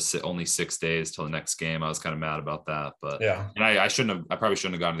remember only 6 days till the next game. I was kind of mad about that, but yeah, and I probably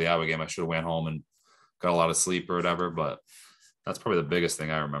shouldn't have gone to the Iowa game. I should have went home and got a lot of sleep or whatever, but. That's probably the biggest thing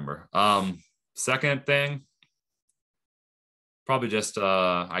I remember. Second thing, probably just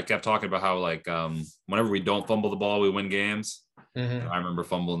I kept talking about how like whenever we don't fumble the ball, we win games. I remember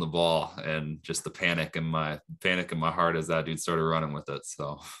fumbling the ball and just the panic in my heart as that dude started running with it.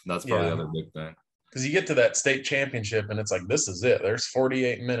 So that's probably the other big thing. Because you get to that state championship and it's like, this is it. There's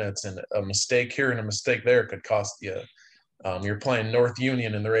 48 minutes and a mistake here and a mistake there could cost you. You're playing North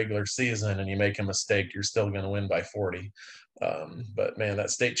Union in the regular season and you make a mistake, you're still going to win by 40. But man,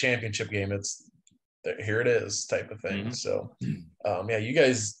 that state championship game, it's here it is type of thing. So yeah, you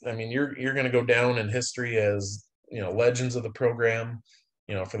guys, I mean, you're going to go down in history as, legends of the program.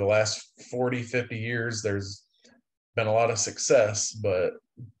 For the last 40, 50 years, there's been a lot of success, but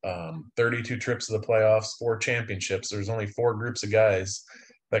 32 trips to the playoffs, 4 championships. There's only 4 groups of guys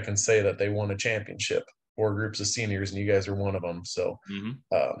that can say that they won a championship. 4 groups of seniors, and you guys are one of them. So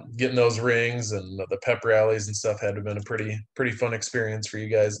getting those rings and the pep rallies and stuff had to have been a pretty fun experience for you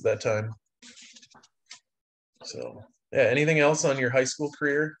guys at that time. So yeah, anything else on your high school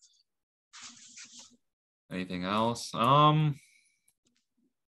career? Anything else? It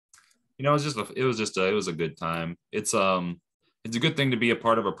was a good time. It's a good thing to be a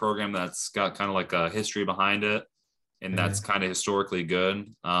part of a program that's got kind of like a history behind it. And that's kind of historically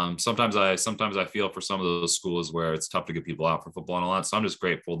good. Sometimes I feel for some of those schools where it's tough to get people out for football and all that. So I'm just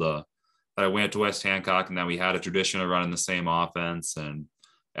grateful that I went to West Hancock and that we had a tradition of running the same offense, and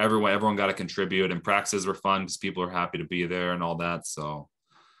everyone got to contribute, and practices were fun because people are happy to be there and all that. So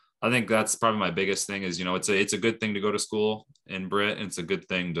I think that's probably my biggest thing is, it's a good thing to go to school in Britt, and it's a good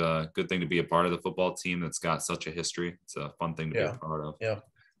thing to be a part of the football team that's got such a history. It's a fun thing to be a part of. Yeah.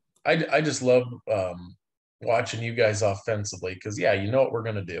 I just love watching you guys offensively because you know what we're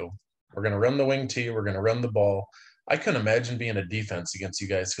going to do. We're going to run the wing tee. We're going to run the ball. I couldn't imagine being a defense against you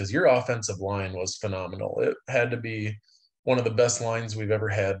guys because your offensive line was phenomenal. It had to be one of the best lines we've ever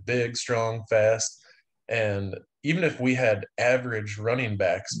had. Big, strong, fast. And even if we had average running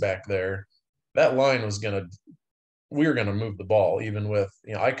backs back there, that line we were going to move the ball. Even with,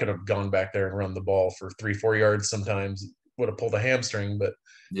 I could have gone back there and run the ball for 3-4 yards sometimes, would have pulled a hamstring, but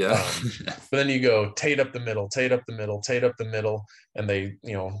but then you go Tate up the middle, and they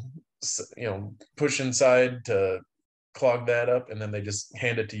push inside to clog that up, and then they just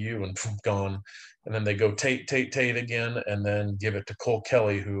hand it to you and gone. And then they go Tate again, and then give it to Cole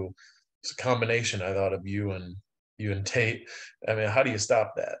Kelly, who is a combination, I thought, of you and Tate. I mean, how do you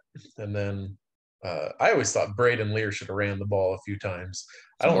stop that? And then I always thought Braden Lear should have ran the ball a few times.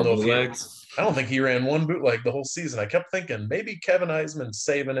 I don't think he ran one bootleg the whole season. I kept thinking maybe Kevin Eisman's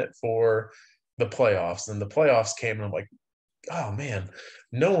saving it for the playoffs. And the playoffs came, and I'm like, oh man,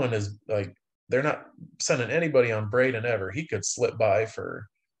 no one is like, they're not sending anybody on Braden ever. He could slip by for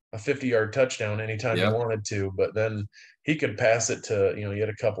a 50-yard touchdown anytime he wanted to, but then he could pass it to, he had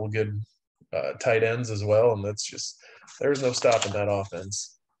a couple of good tight ends as well. And that's just, there's no stopping that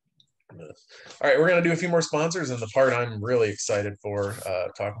offense. All right, we're going to do a few more sponsors, and the part I'm really excited for,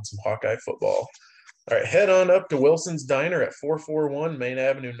 talking some Hawkeye football. All right, head on up to Wilson's Diner at 441 Main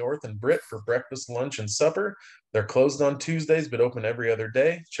Avenue North in Britt for breakfast, lunch, and supper. They're closed on Tuesdays but open every other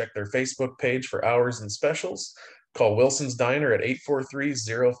day. Check their Facebook page for hours and specials. Call Wilson's Diner at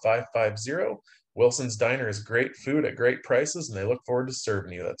 843-0550. Wilson's Diner is great food at great prices, and they look forward to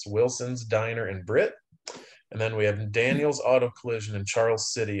serving you. That's Wilson's Diner in Britt. And then we have Daniels Auto Collision in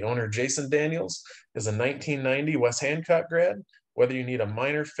Charles City. Owner Jason Daniels is a 1990 West Hancock grad. Whether you need a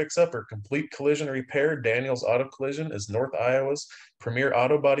minor fix-up or complete collision repair, Daniels Auto Collision is North Iowa's premier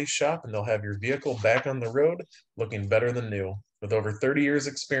auto body shop, and they'll have your vehicle back on the road looking better than new. With over 30 years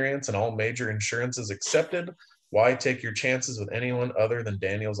experience and all major insurances accepted, why take your chances with anyone other than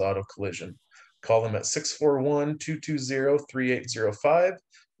Daniels Auto Collision? Call them at 641-220-3805.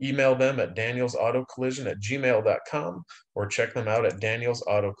 Email them at danielsautocollision@gmail.com or check them out at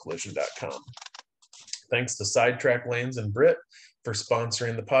danielsautocollision.com. Thanks to Sidetrack Lanes and Britt for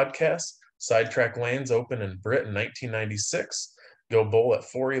sponsoring the podcast. Sidetrack Lanes opened in Britt in 1996. Go bowl at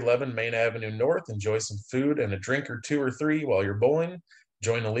 411 Main Avenue North. Enjoy some food and a drink or two or three while you're bowling.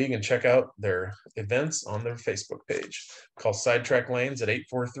 Join the league and check out their events on their Facebook page. Call Sidetrack Lanes at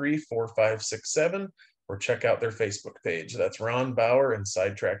 843-4567 or check out their Facebook page. That's Ron Bauer and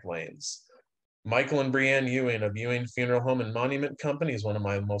Sidetrack Lanes. Michael and Brianne Ewing of Ewing Funeral Home and Monument Company is one of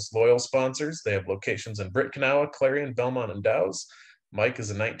my most loyal sponsors. They have locations in Britt, Kanawha, Clarion, Belmont, and Dow's. Mike is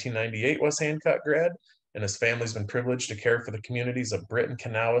a 1998 West Hancock grad, and his family's been privileged to care for the communities of Britt and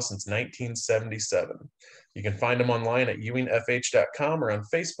Kanawha since 1977. You can find him online at ewingfh.com or on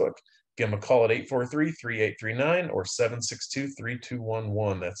Facebook. Give him a call at 843-3839 or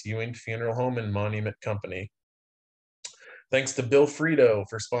 762-3211. That's Ewing Funeral Home and Monument Company. Thanks to Bill Frito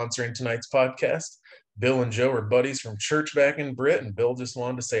for sponsoring tonight's podcast. Bill and Joe are buddies from church back in Britt, and Bill just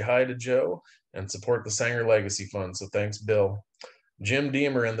wanted to say hi to Joe and support the Sanger Legacy Fund. So thanks, Bill. Jim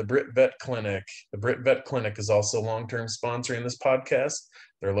Deemer and the Britt Vet Clinic. The Britt Vet Clinic is also long-term sponsoring this podcast.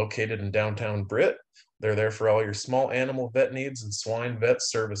 They're located in downtown Britt. They're there for all your small animal vet needs and swine vet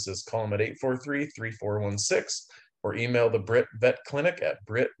services. Call them at 843-3416 or email the Britt Vet Clinic at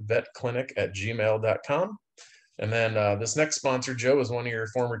brittvetclinic@gmail.com. And then this next sponsor, Joe, is one of your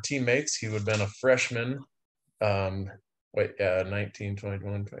former teammates. He would have been a freshman. 19,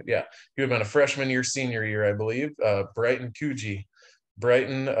 21, 20, yeah. He would have been a freshman your senior year, I believe. Brighton Coogee.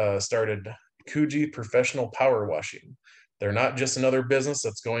 Brighton started Coogee Professional Power Washing. They're not just another business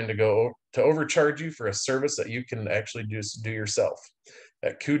that's going to go to overcharge you for a service that you can actually do yourself.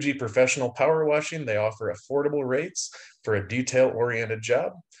 At Coogee Professional Power Washing, they offer affordable rates for a detail-oriented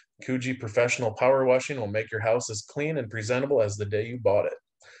job. Coogee Professional Power Washing will make your house as clean and presentable as the day you bought it.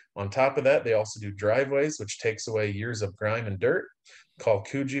 On top of that, they also do driveways, which takes away years of grime and dirt. Call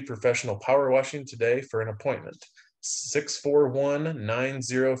Coogee Professional Power Washing today for an appointment.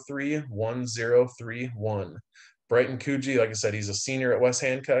 641-903-1031. Brighton Coogee, like I said, he's a senior at West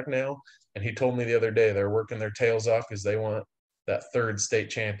Hancock now, and he told me the other day they're working their tails off because they want that third state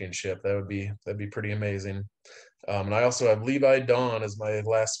championship. That'd be pretty amazing. And I also have Levi Dawn as my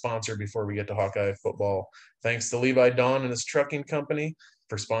last sponsor before we get to Hawkeye football. Thanks to Levi Dawn and his trucking company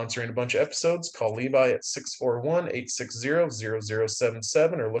for sponsoring a bunch of episodes. Call Levi at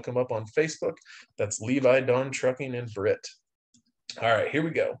 641-860-0077 or look him up on Facebook. That's Levi Dawn Trucking in Britt. All right, here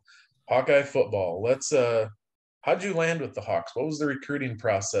we go. Hawkeye football. How'd you land with the Hawks? What was the recruiting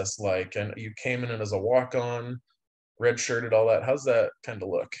process like? And you came in as a walk-on, red-shirted, all that. How's that kind of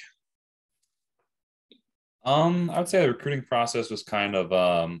look? I would say the recruiting process was kind of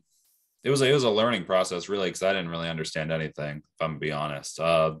it was a learning process, really, because I didn't really understand anything, if I'm gonna be honest.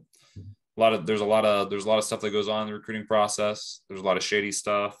 There's a lot of stuff that goes on in the recruiting process. There's a lot of shady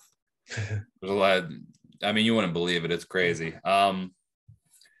stuff. There's a lot. You wouldn't believe it. It's crazy.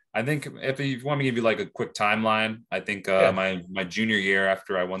 I think if you want me to give you like a quick timeline, I think my junior year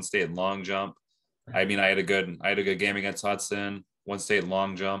after I won state in long jump, I had a good game against Hudson, won state in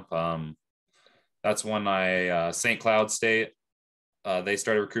long jump. That's when St. Cloud State, they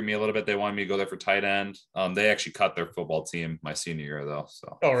started recruiting me a little bit. They wanted me to go there for tight end. They actually cut their football team my senior year though.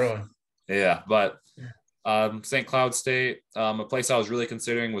 So. Oh, really? Yeah, but St. Cloud State, a place I was really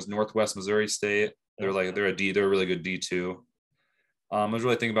considering was Northwest Missouri State. They're a really good D2. I was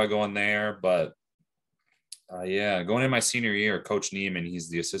really thinking about going there, but going in my senior year, Coach Neiman, he's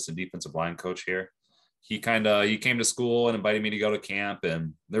the assistant defensive line coach here. He came to school and invited me to go to camp,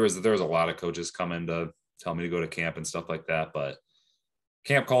 and there was a lot of coaches coming to tell me to go to camp and stuff like that. But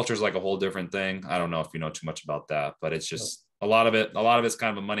camp culture is like a whole different thing. I don't know if you know too much about that, but it's just a lot of it's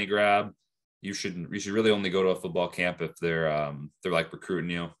kind of a money grab. You should really only go to a football camp if they're like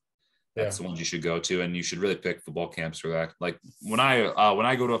recruiting you. That's the ones you should go to, and you should really pick football camps for that. Like when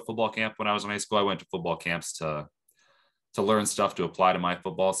I go to a football camp when I was in high school, I went to football camps to learn stuff to apply to my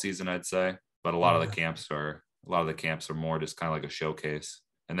football season, I'd say. But a lot of the camps are more just kind of like a showcase,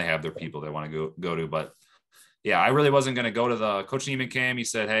 and they have their people they want to go to. But yeah, I really wasn't going to go to the coach Neiman came. He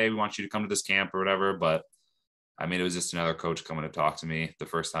said, hey, we want you to come to this camp or whatever. But I mean, it was just another coach coming to talk to me the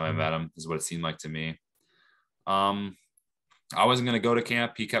first time I met him is what it seemed like to me. I wasn't going to go to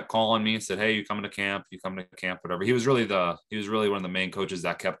camp. He kept calling me and said, hey, you coming to camp, whatever. He was really one of the main coaches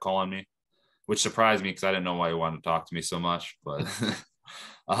that kept calling me, which surprised me because I didn't know why he wanted to talk to me so much. But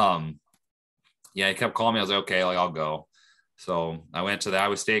yeah, he kept calling me. I was like, okay, like I'll go. So I went to the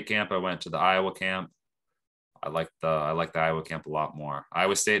Iowa State camp. I went to the Iowa camp. I like the Iowa camp a lot more.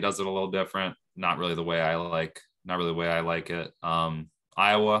 Iowa State does it a little different. Not really the way I like it.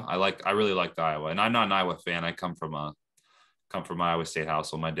 Iowa, I really liked Iowa, and I'm not an Iowa fan. I come from Iowa State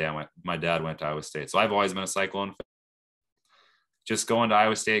household. My dad went to Iowa State, so I've always been a Cyclone fan. Just going to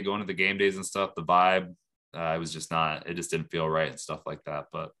Iowa State, going to the game days and stuff, the vibe, it just didn't feel right and stuff like that.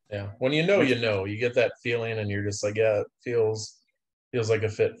 But yeah, when you get that feeling, and you're just like, yeah, it feels like a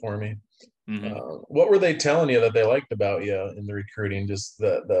fit for me. Mm-hmm. What were they telling you that they liked about you in the recruiting? Just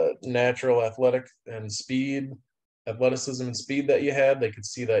the natural athleticism and speed that you had. They could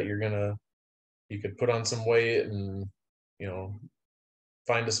see that you could put on some weight and,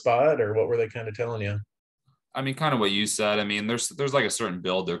 find a spot, or what were they kind of telling you? I mean, kind of what you said. I mean, there's like a certain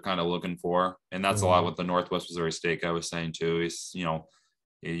build they're kind of looking for, and that's a lot what the Northwest Missouri State guy was saying too. He's, you're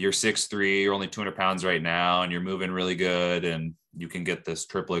 6'3", you're only 200 pounds right now, and you're moving really good, and you can get this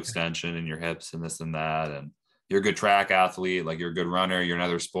triple extension in your hips and this and that, and you're a good track athlete, like you're a good runner, you're in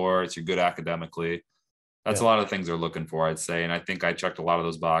other sports, you're good academically. That's a lot of things they're looking for, I'd say, and I think I checked a lot of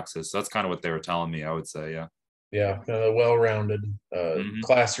those boxes. So that's kind of what they were telling me, I would say, yeah. Yeah, kind of a well-rounded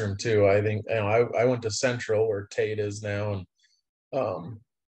classroom too. I think I went to Central where Tate is now, and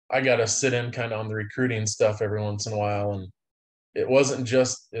I got to sit in kind of on the recruiting stuff every once in a while. And it wasn't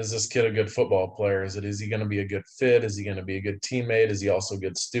just, is this kid a good football player? Is he going to be a good fit? Is he going to be a good teammate? Is he also a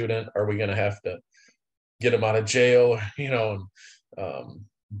good student? Are we going to have to get him out of jail, and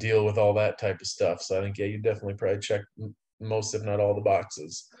deal with all that type of stuff? So I think, yeah, you definitely probably check most, if not all, the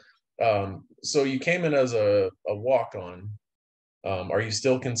boxes. So you came in as a walk-on. Are you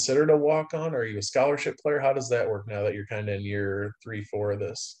still considered a walk-on? Are you a scholarship player? How does that work now that you're kind of in year 3-4 of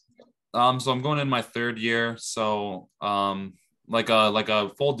this? So I'm going in my third year. So like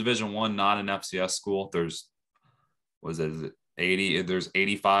a full Division I, not an FCS school, there's 80, there's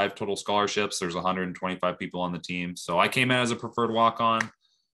 85 total scholarships. There's 125 people on the team. So I came in as a preferred walk-on.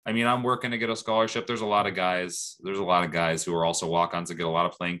 I mean, I'm working to get a scholarship. There's a lot of guys who are also walk-ons that get a lot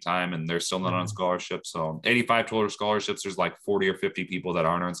of playing time, and they're still not on scholarship. So 85 total scholarships. There's like 40 or 50 people that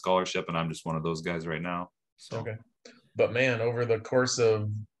aren't on scholarship, and I'm just one of those guys right now. So. Okay. But man, over the course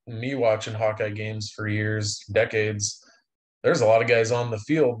of me watching Hawkeye games for years, decades, there's a lot of guys on the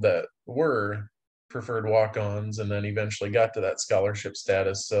field that were preferred walk-ons and then eventually got to that scholarship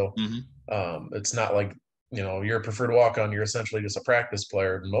status. So it's not like, you're a preferred walk-on, you're essentially just a practice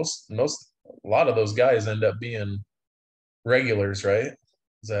player. A lot of those guys end up being regulars, right?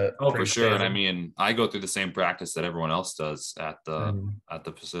 Is that for sure? And I mean, I go through the same practice that everyone else does at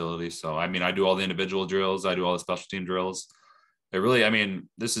the facility. So I mean, I do all the individual drills, I do all the special team drills.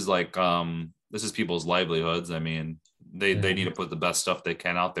 This is people's livelihoods. I mean, they need to put the best stuff they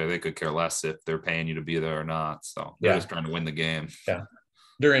can out there. They could care less if they're paying you to be there or not. So they're just trying to win the game. Yeah.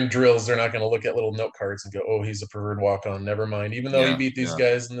 During drills, they're not going to look at little note cards and go, "Oh, he's a preferred walk-on. Never mind." Even though he beat these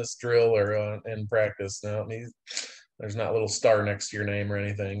guys in this drill or in practice, no, there's not a little star next to your name or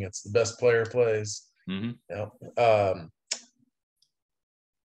anything. It's the best player plays. Mm-hmm. Yeah.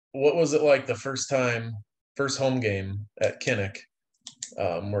 What was it like the first home game at Kinnick,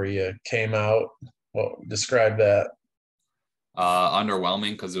 where you came out? Well, describe that.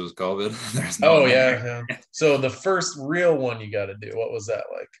 Underwhelming because it was COVID. Yeah. So the first real one you got to do, what was that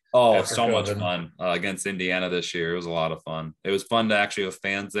like? Oh, so COVID? Much fun against Indiana this year. It was a lot of fun. It was fun to actually have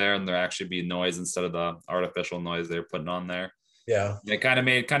fans there and there actually be noise instead of the artificial noise they were putting on there. Yeah, it kind of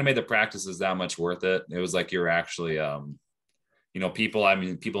made the practices that much worth it. It was like you're actually people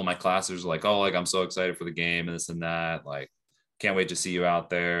in my classes were like, oh, like I'm so excited for the game and this and that, like can't wait to see you out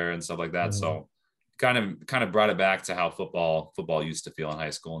there and stuff like that. So kind of brought it back to how football used to feel in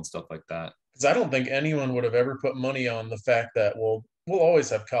high school and stuff like that. Because I don't think anyone would have ever put money on the fact that we'll always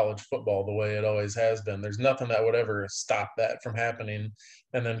have college football the way it always has been. There's nothing that would ever stop that from happening.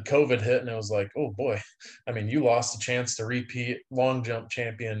 And then COVID hit, and it was like, oh boy, I mean, you lost a chance to repeat long jump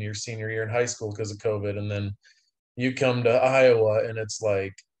champion your senior year in high school because of COVID, and then you come to Iowa, and it's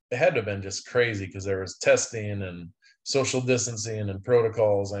like it had to have been just crazy because there was testing and social distancing and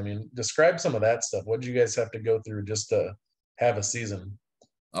protocols. I mean, describe some of that stuff. What did you guys have to go through just to have a season?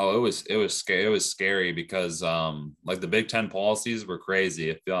 Oh, it was scary because like the Big Ten policies were crazy.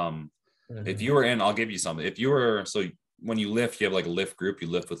 If If you were in, I'll give you something. If you were, so when you lift, you have like a lift group, you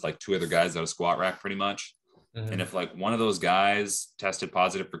lift with like 2 other guys out of squat rack pretty much. And if like one of those guys tested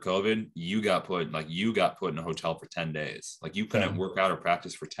positive for COVID, you got put in a hotel for 10 days. Like you couldn't work out or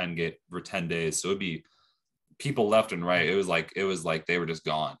practice for 10 days. So it'd be people left and right. It was like they were just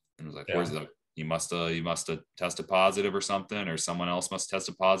gone. And it was like, where's the, you must have tested positive or something, or someone else must have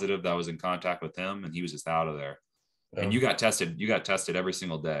tested positive that was in contact with him, and he was just out of there. And you got tested every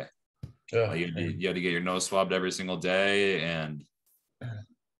single day. Like you had to get your nose swabbed every single day. And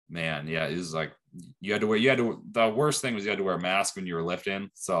man, yeah, it was like the worst thing was you had to wear a mask when you were lifting.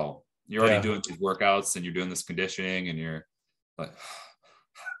 So you're already doing these workouts and you're doing this conditioning and you're like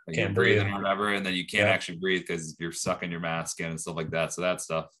you're breathing or whatever, and then you can't actually breathe because you're sucking your mask in and stuff like that. So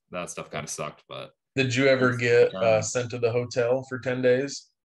that stuff kind of sucked. But did you ever get sent to the hotel for 10 days?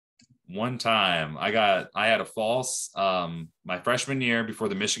 One time I had a false my freshman year before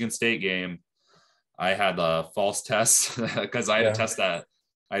the Michigan State game. I had a false test because I had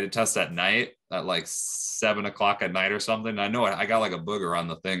to test that night at like 7 o'clock at night or something. I know I got like a booger on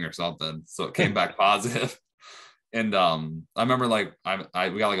the thing or something, so it came back positive. And I remember like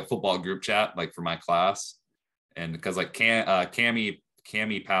we got like a football group chat like for my class, and because like Cammy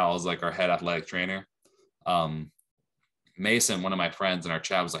Powell is like our head athletic trainer. Mason, one of my friends in our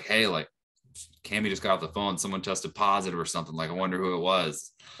chat, was like, hey, like Cammy just got off the phone, someone tested positive or something, like I wonder who it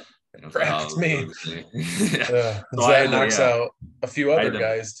was. Perhaps me. So that knocks out a few other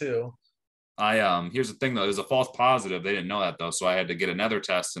guys too. Here's the thing though, it was a false positive. They didn't know that though, so I had to get another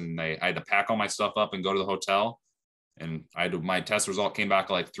test, and I had to pack all my stuff up and go to the hotel. And my test result came back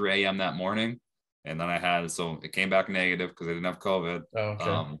at like 3 a.m. that morning, and then so it came back negative because I didn't have COVID. Oh,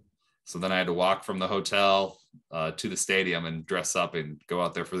 okay. So then I had to walk from the hotel to the stadium and dress up and go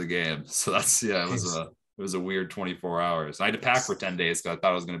out there for the game. So that's it was a weird 24 hours. I had to pack for 10 days because I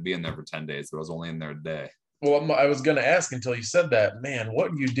thought I was going to be in there for 10 days, but I was only in there a day. Well, I was going to ask until you said that. Man,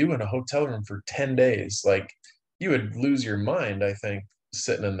 what do you do in a hotel room for 10 days? Like, you would lose your mind, I think,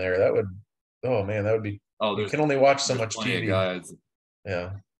 sitting in there. That would be. Oh, you can only watch so much TV. Guys.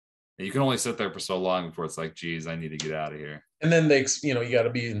 Yeah. You can only sit there for so long before it's like, geez, I need to get out of here. And then you got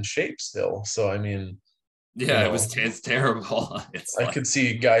to be in shape still. So, I mean. Yeah, it's terrible. I could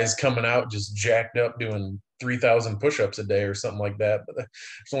see guys coming out just jacked up doing 3,000 push-ups a day or something like that. But there's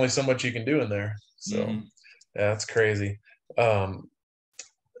only so much you can do in there. So, yeah, that's crazy.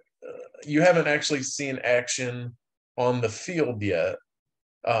 You haven't actually seen action on the field yet.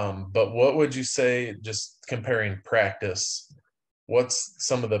 But what would you say, just comparing practice, what's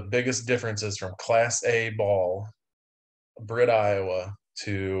some of the biggest differences from Class A ball, Britt, Iowa,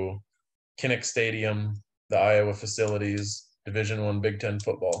 to Kinnick Stadium, the Iowa facilities, Division I Big Ten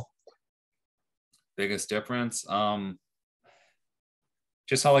football? Biggest difference?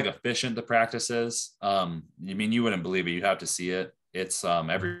 Just how like efficient the practice is. You wouldn't believe it. You'd have to see it. It's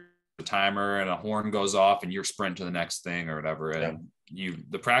every timer and a horn goes off and you're sprint to the next thing or whatever. And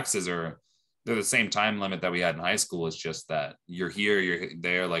the practices they're the same time limit that we had in high school. It's just that you're here, you're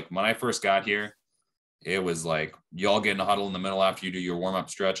there. Like when I first got here, it was like you all get in a huddle in the middle after you do your warm-up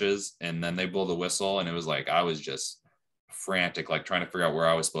stretches, and then they blow the whistle, and it was like I was just frantic, like trying to figure out where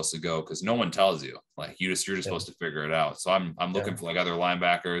I was supposed to go, because no one tells you. Like you're just supposed to figure it out. So I'm looking for like other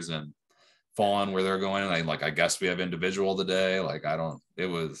linebackers and falling where they're going. And I guess we have individual today. Like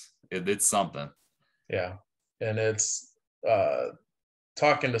it's something. Yeah. And it's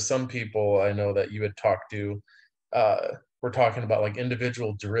talking to some people I know that you had talked to, we're talking about like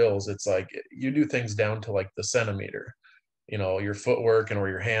individual drills. It's like you do things down to like the centimeter, your footwork and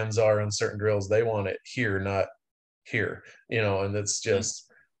where your hands are in certain drills. They want it here, not here, and it's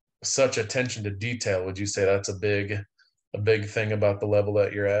just such attention to detail. Would you say that's a big thing about the level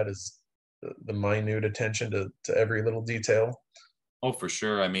that you're at, is the minute attention to every little detail? Oh, for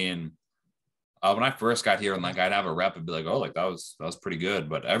sure. I mean, when I first got here and like I'd have a rep and be like, oh, like that was pretty good,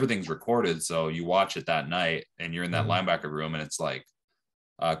 but everything's recorded. So you watch it that night and you're in that linebacker room, and it's like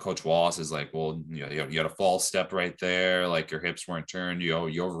Coach Wallace is like, well, you had a false step right there, like your hips weren't turned, you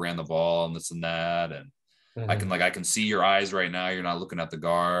overran the ball and this and that, and I can see your eyes right now, you're not looking at the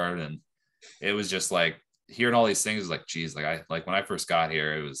guard. And it was just like hearing all these things, like, geez, like when I first got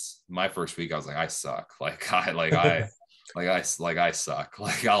here, it was my first week, I was like, I suck. I suck.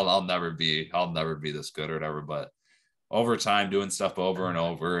 Like I'll never be this good or whatever. But over time, doing stuff over and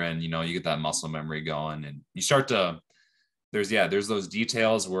over, and you get that muscle memory going, and you start to, there's those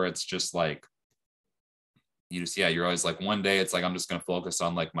details where it's just like, you're always like, one day it's like, I'm just going to focus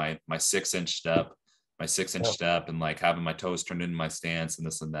on like my 6-inch step, and like having my toes turned into my stance and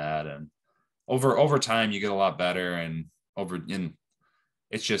this and that. And over time you get a lot better, and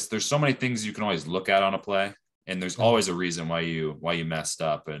it's just, there's so many things you can always look at on a play, and there's always a reason why you messed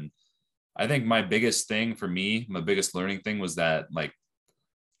up. And I think my biggest thing for me, my biggest learning thing was that like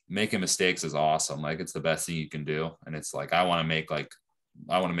making mistakes is awesome. Like it's the best thing you can do. And it's like, I want to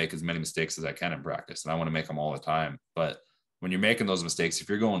make as many mistakes as I can in practice, and I want to make them all the time. But when you're making those mistakes, if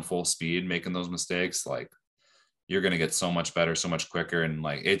you're going full speed, making those mistakes, like you're going to get so much better, so much quicker. And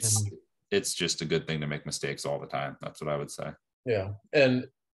like, it's just a good thing to make mistakes all the time. That's what I would say. Yeah. And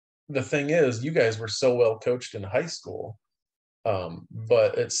the thing is, you guys were so well coached in high school.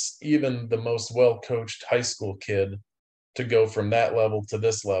 But it's even the most well-coached high school kid to go from that level to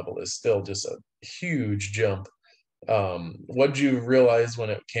this level is still just a huge jump. What did you realize when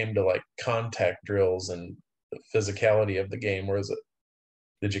it came to like contact drills and the physicality of the game?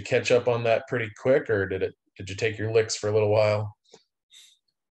 Did you catch up on that pretty quick, or did you take your licks for a little while?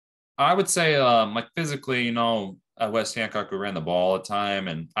 I would say like physically, at West Hancock, we ran the ball all the time.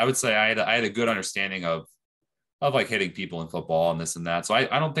 And I would say I had a good understanding of like hitting people in football and this and that. So I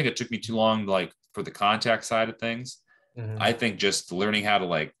don't think it took me too long, like for the contact side of things. I think just learning how to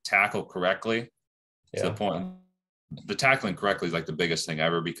like tackle correctly to the point. The tackling correctly is like the biggest thing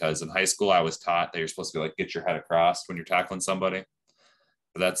ever, because in high school I was taught that you're supposed to like get your head across when you're tackling somebody.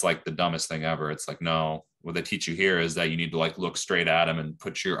 But that's like the dumbest thing ever. It's like, no, what they teach you here is that you need to like look straight at him and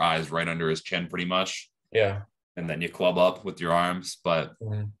put your eyes right under his chin pretty much. Yeah. And then you club up with your arms. But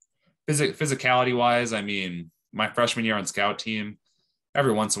physicality wise, I mean, my freshman year on scout team,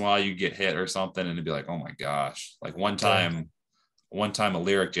 every once in a while you get hit or something and it'd be like, oh my gosh. Like one time a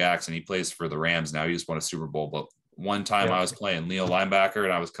Lyric Jackson, he plays for the Rams now. He just won a Super Bowl. But one time I was playing Leo linebacker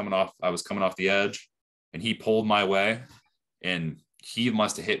and I was coming off the edge, and he pulled my way, and he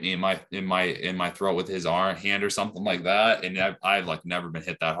must have hit me in my throat with his hand or something like that. And I've like never been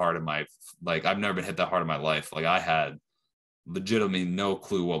hit that hard I've never been hit that hard in my life. Like I had legitimately no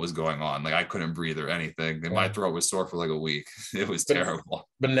clue what was going on. Like I couldn't breathe or anything, and my throat was sore for like a week. It was terrible.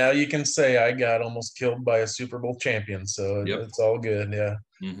 But now you can say I got almost killed by a Super Bowl champion, so it's all good. Yeah.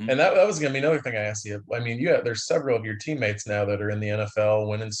 And that was going to be another thing I asked you. I mean, there's several of your teammates now that are in the NFL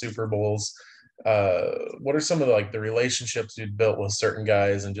winning Super Bowls. What are some of the relationships you've built with certain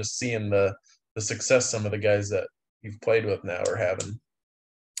guys, and just seeing the success some of the guys that you've played with now are having?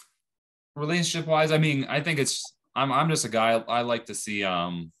 Relationship wise, I mean, I think I'm just a guy. I like to see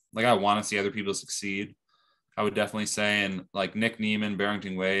like I want to see other people succeed, I would definitely say. And like Nick Neiman,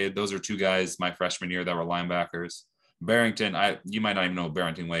 Barrington Wade, those are two guys my freshman year that were linebackers. Barrington, you might not even know what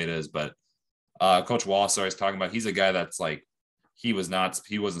Barrington Wade is, but Coach Wallace always talking about, he's a guy that's like, he wasn't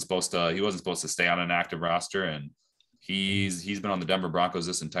supposed to stay on an active roster, and he's been on the Denver Broncos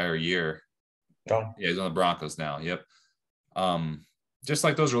this entire year. Oh. Yeah, he's on the Broncos now. Yep. Just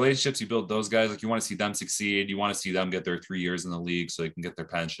like those relationships, you build those guys, like you want to see them succeed. You want to see them get their 3 years in the league so they can get their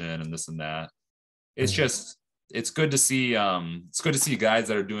pension and this and that. It's just, it's good to see guys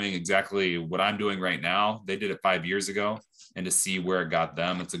that are doing exactly what I'm doing right now. They did it 5 years ago, and to see where it got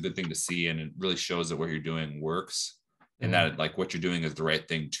them, it's a good thing to see. And it really shows that what you're doing works, and that like what you're doing is the right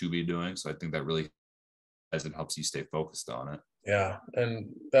thing to be doing. So I think that really helps you stay focused on it. Yeah, and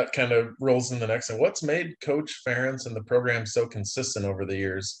that kind of rolls in the next one. What's made Coach Ferentz and the program so consistent over the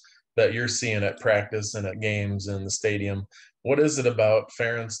years that you're seeing at practice and at games in the stadium? What is it about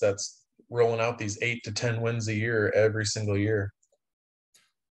Ferentz that's rolling out these 8 to 10 wins a year every single year?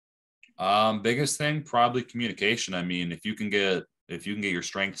 Biggest thing, probably communication. I mean, if you can get your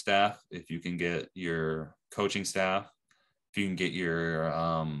strength staff, if you can get your coaching staff, if you can get your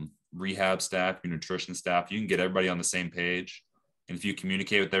rehab staff, your nutrition staff, you can get everybody on the same page. And if you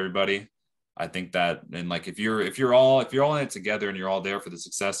communicate with everybody, I think that, and like if you're all in it together and you're all there for the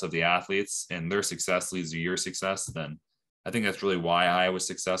success of the athletes, and their success leads to your success, then I think that's really why I was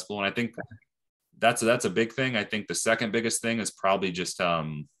successful. And I think that's a big thing. I think the second biggest thing is probably just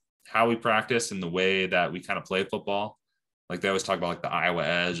how we practice and the way that we kind of play football. Like they always talk about like the Iowa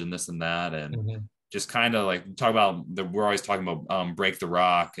edge and this and that, and just kind of like talk about we're always talking about break the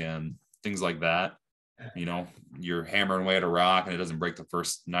rock and things like that. You know, you're hammering away at a rock and it doesn't break the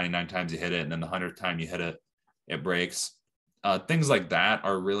first 99 times you hit it, and then the 100th time you hit it, it breaks. Things like that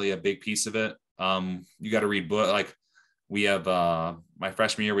are really a big piece of it. You got to read book. Like we have my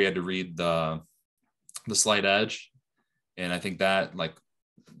freshman year, we had to read the Slight Edge, and I think that like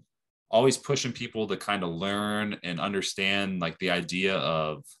always pushing people to kind of learn and understand like the idea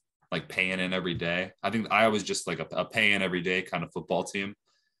of like paying in every day. I think I was just like a pay in every day kind of football team,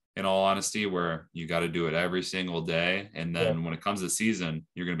 in all honesty, where you got to do it every single day. And then when it comes to the season,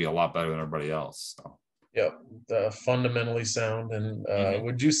 you're going to be a lot better than everybody else. So. Yep. Fundamentally sound. And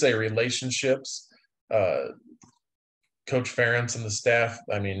would you say relationships Coach Ferentz and the staff,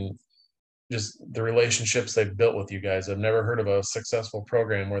 I mean, just the relationships they've built with you guys. I've never heard of a successful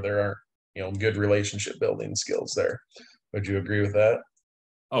program where there aren't, good relationship building skills there. Would you agree with that?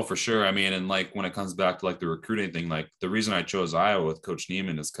 Oh, for sure. I mean, and like when it comes back to like the recruiting thing, like the reason I chose Iowa with Coach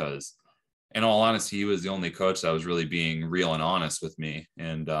Neiman is because, in all honesty, he was the only coach that was really being real and honest with me.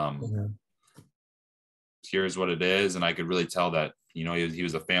 And here's what it is. And I could really tell that, he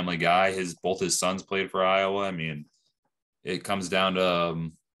was a family guy. Both his sons played for Iowa. I mean, it comes down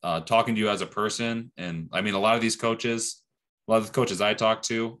to talking to you as a person. And I mean, a lot of the coaches I talked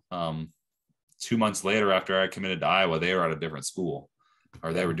to, 2 months later after I committed to Iowa, they were at a different school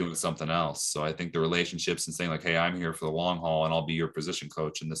or they were doing something else. So I think the relationships and saying like, hey, I'm here for the long haul and I'll be your position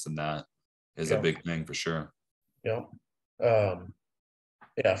coach and this and that is a big thing for sure. Yeah.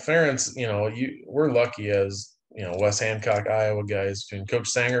 Ferentz, we're lucky as, West Hancock, Iowa guys, between Coach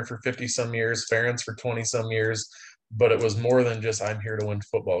Sanger for 50 some years, Ferentz for 20 some years, but it was more than just, I'm here to win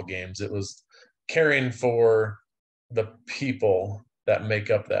football games. It was caring for the people that make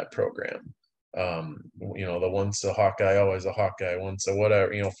up that program. The once a Hawkeye, always a Hawkeye, once a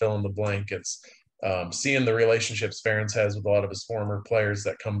whatever, fill in the blank. It's seeing the relationships Ferentz has with a lot of his former players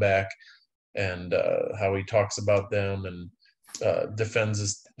that come back and how he talks about them and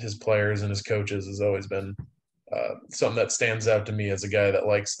defends his players and his coaches has always been something that stands out to me as a guy that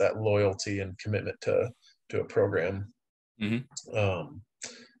likes that loyalty and commitment to a program. Mm-hmm.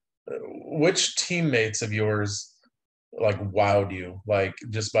 Which teammates of yours like wowed you, like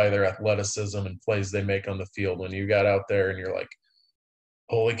just by their athleticism and plays they make on the field when you got out there and you're like,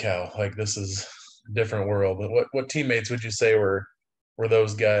 holy cow, like this is a different world? What teammates would you say were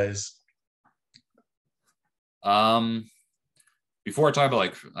those guys? Before I talk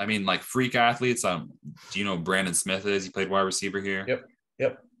about freak athletes, do you know who Brandon Smith is? He played wide receiver here.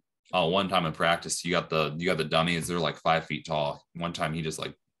 Yep. Oh, one time in practice, you got the dummies. They're like 5 feet tall. One time he just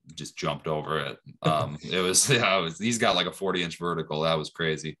jumped over it. He's got like a 40-inch vertical. That was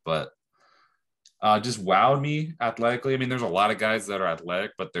crazy, but just wowed me athletically. I mean, there's a lot of guys that are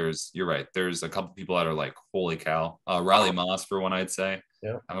athletic, but you're right. There's a couple people that are like, holy cow. Riley Moss for one, I'd say.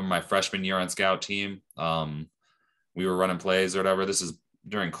 Yeah. I remember my freshman year on scout team. We were running plays or whatever. This is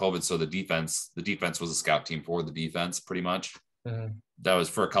during COVID. So the defense was a scout team for the defense pretty much. Mm-hmm. That was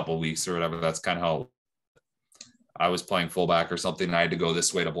for a couple of weeks or whatever. That's kind of how I was playing fullback or something. And I had to go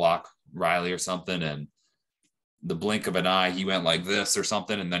this way to block Riley or something. And the blink of an eye, he went like this or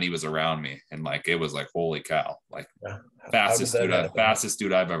something. And then he was around me. And like, it was like, holy cow, like fastest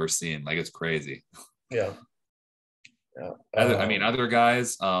dude I've ever seen. Like, it's crazy. Yeah. Other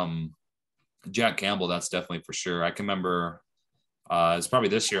guys, Jack Campbell, that's definitely for sure. I can remember it's probably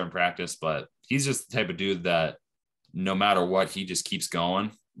this year in practice, but he's just the type of dude that no matter what, he just keeps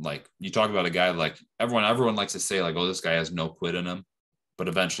going. Like you talk about a guy like everyone likes to say like, oh, this guy has no quit in him, but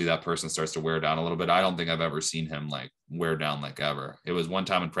eventually that person starts to wear down a little bit. I don't think I've ever seen him like wear down like ever. It was one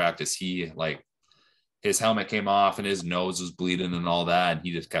time in practice, he like his helmet came off and his nose was bleeding and all that. And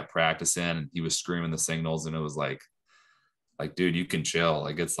he just kept practicing and he was screaming the signals. And it was like, dude, you can chill.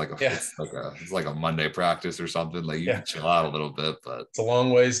 Like it's like a Monday practice or something. Like you can chill out a little bit, but it's a long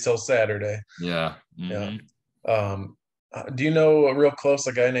ways till Saturday. Yeah. Mm-hmm. Yeah. Do you know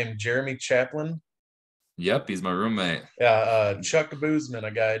a guy named Jeremy Chaplin? Yep, he's my roommate. Yeah, Chuck Boozman,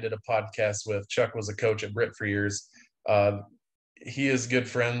 a guy I did a podcast with. Chuck was a coach at Britt for years. He is good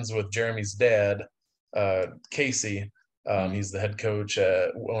friends with Jeremy's dad, Casey. He's the head coach,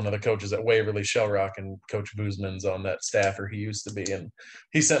 one of the coaches at Waverly Shell Rock, and Coach Boozman's on that staff, or he used to be. And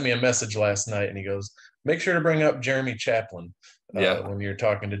he sent me a message last night, and he goes, "Make sure to bring up Jeremy Chaplin when you're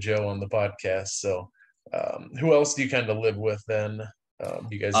talking to Joe on the podcast." So, who else do you kind of live with then?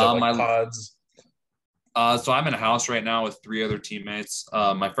 You guys have pods? So I'm in a house right now with 3 other teammates.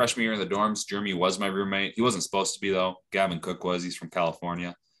 My freshman year in the dorms, Jeremy was my roommate. He wasn't supposed to be though. Gavin Cook was. He's from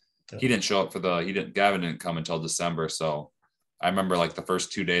California. He didn't show up Gavin didn't come until December. So I remember like the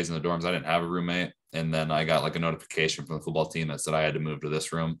first 2 days in the dorms, I didn't have a roommate. And then I got like a notification from the football team that said I had to move to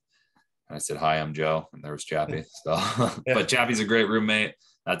this room. And I said, "Hi, I'm Joe." And there was Chappie. So, but Chappie's a great roommate.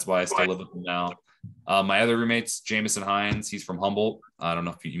 That's why I still live with him now. My other roommate's Jamison Hines. He's from Humboldt. I don't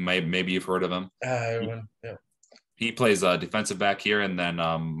know if maybe you've heard of him. He plays defensive back here. And then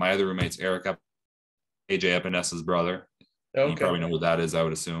my other roommate's Eric, AJ Epinessa's brother. Okay. You probably know who that is, I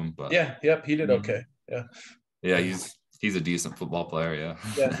would assume. But he did okay. Yeah, he's a decent football player.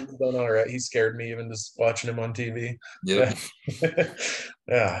 Yeah, he's done all right. He scared me even just watching him on TV. Yeah.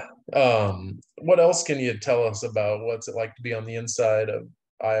 Yeah. What else can you tell us about what's it like to be on the inside of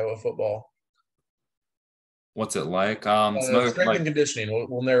Iowa football? What's it like? It's Strength and conditioning.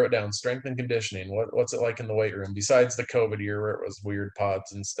 We'll narrow it down. Strength and conditioning. What's it like in the weight room besides the COVID year where it was weird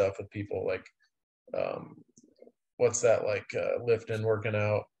pods and stuff with people like, um, what's that like? Lifting, working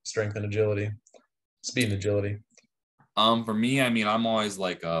out, strength and agility, speed and agility. For me, I mean, I'm always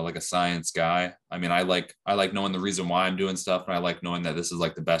like a science guy. I mean, I like knowing the reason why I'm doing stuff, and I like knowing that this is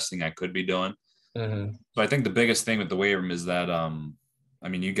like the best thing I could be doing. Mm-hmm. So I think the biggest thing with the weight room is that I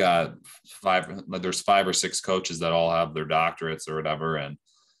mean, you got there's 5 or 6 coaches that all have their doctorates or whatever, and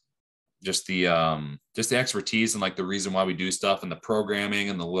just the expertise and like the reason why we do stuff and the programming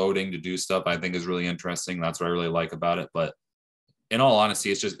and the loading to do stuff, I think is really interesting. That's what I really like about it. But in all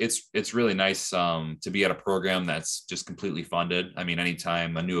honesty, it's really nice to be at a program that's just completely funded. I mean,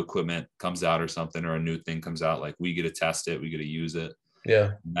 anytime a new equipment comes out or something, or a new thing comes out, like we get to test it, we get to use it.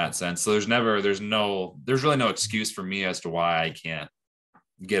 Yeah. In that sense. So there's really no excuse for me as to why I can't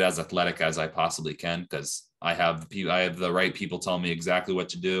get as athletic as I possibly can, because I have the right people telling me exactly what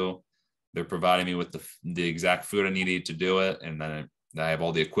to do. They're providing me with the exact food I need to do it, and then I have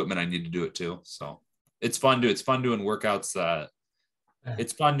all the equipment I need to do it too. So it's fun doing workouts that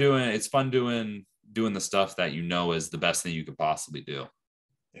it's fun doing the stuff that is the best thing you could possibly do.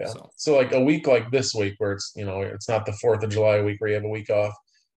 Yeah. So like a week like this week where it's, it's not the 4th of July week where you have a week off.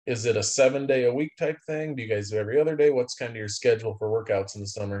 Is it a 7-day a week type thing? Do you guys do every other day? What's kind of your schedule for workouts in the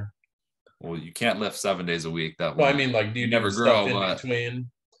summer? Well, you can't lift 7 days a week. Well, I mean, like, do you never do grow stuff in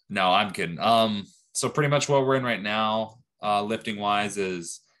between? No, I'm kidding. So pretty much what we're in right now, lifting wise,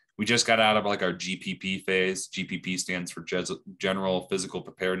 is we just got out of like our GPP phase. GPP stands for General Physical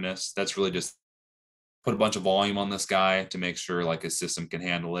Preparedness. That's really just put a bunch of volume on this guy to make sure like his system can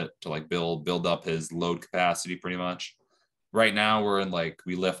handle it, to like build up his load capacity pretty much. Right now we're in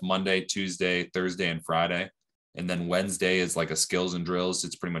we lift Monday, Tuesday, Thursday, and Friday. And then Wednesday is like a skills and drills.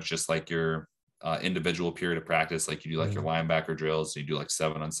 It's pretty much just like your individual period of practice. Like you do like your linebacker drills. So you do like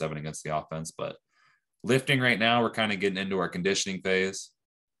 7-on-7 against the offense. But lifting right now, we're kind of getting into our conditioning phase,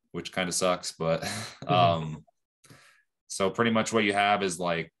 which kind of sucks. But so pretty much what you have is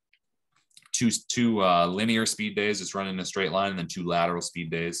like two linear speed days, just running in a straight line, and then 2 lateral speed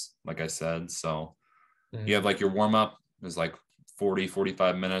days, like I said. So you have like your warm up is like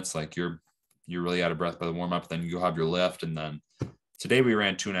 40-45 minutes. Like you're really out of breath by the warm up. Then you have your lift, and then today we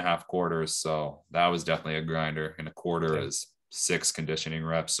ran 2.5 quarters. So that was definitely a grinder. And a quarter is 6 conditioning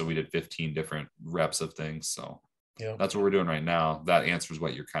reps. So we did 15 different reps of things. So that's what we're doing right now. That answers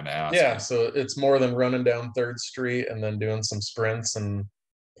what you're kind of asking. Yeah. So it's more than running down 3rd Street and then doing some sprints and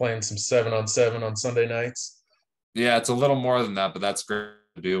playing some 7-on-7 on Sunday nights. Yeah, it's a little more than that, but that's great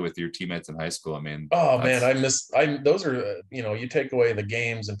to do with your teammates in high school. I mean, oh man, those are, you take away the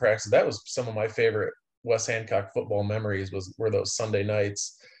games and practice. That was some of my favorite West Hancock football memories were those Sunday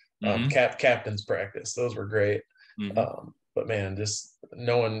nights, captain's practice. Those were great. But man, just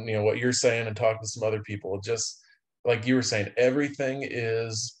knowing, what you're saying and talking to some other people, just like you were saying, everything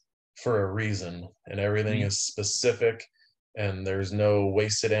is for a reason and everything is specific, and there's no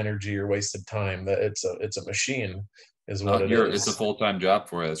wasted energy or wasted time. That it's a machine is what it is. It's a full-time job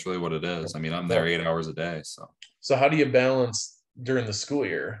for you. That's really what it is. I mean, I'm there 8 hours a day. So how do you balance during the school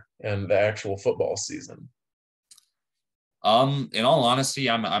year and the actual football season? In all honesty,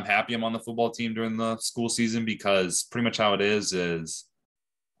 I'm happy I'm on the football team during the school season, because pretty much how it is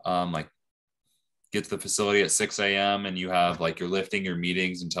like get to the facility at 6 a.m. and you have like your lifting, your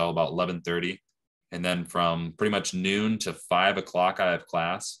meetings until about 11:30. And then from pretty much noon to 5 o'clock, I have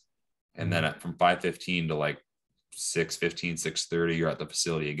class. And then from 5:15 to like 6:15, 6:30, you're at the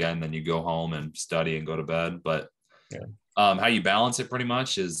facility again. Then you go home and study and go to bed. But how you balance it pretty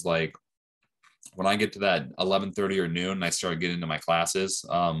much is like when I get to that 11:30 or noon and I start getting into my classes,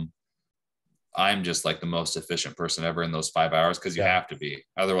 I'm just like the most efficient person ever in those 5 hours, because you have to be.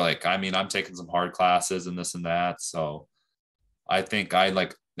 Otherwise, I'm taking some hard classes and this and that. So I think I've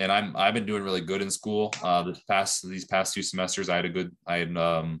been doing really good in school. These past 2 semesters, I had a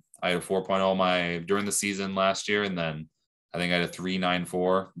 4.0 during the season last year, and then I think I had a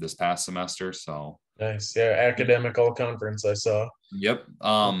 3.94 this past semester. So nice, academic all conference I saw. Yep.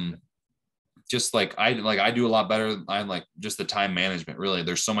 Just like I do a lot better. I'm like just the time management. Really,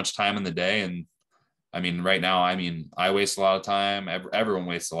 there's so much time in the day, and right now, I waste a lot of time. Everyone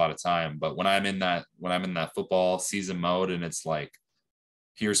wastes a lot of time. But when I'm in that football season mode, and it's like,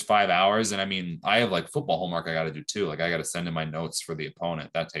 here's 5 hours, and I have like football homework I got to do too. Like I got to send in my notes for the opponent.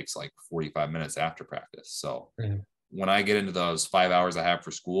 That takes like 45 minutes after practice. So when I get into those 5 hours I have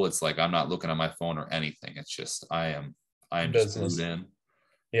for school, it's like I'm not looking at my phone or anything. It's just I am just glued in.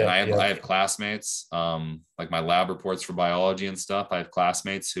 Yeah, and I have classmates, like my lab reports for biology and stuff. I have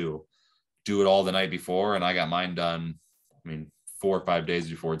classmates who do it all the night before, and I got mine done, 4 or 5 days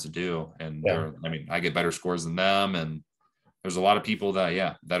before it's due. And I get better scores than them. And there's a lot of people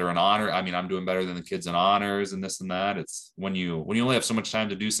that are in honor. I'm doing better than the kids in honors and this and that. It's when you only have so much time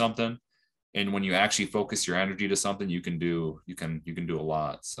to do something, and when you actually focus your energy to something, you can do a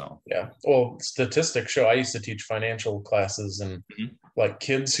lot. So yeah. Well, statistics show, I used to teach financial classes, and like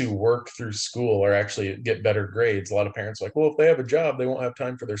kids who work through school are actually get better grades. A lot of parents are like, well, if they have a job, they won't have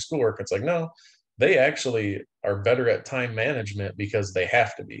time for their schoolwork. It's like, no, they actually are better at time management because they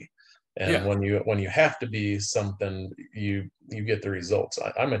have to be. And when you have to be something, you get the results.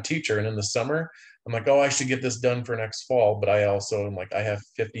 I'm a teacher, and in the summer, I'm like, oh, I should get this done for next fall. But I also am like, I have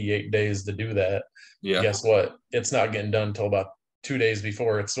 58 days to do that. Yeah. Guess what? It's not getting done until about 2 days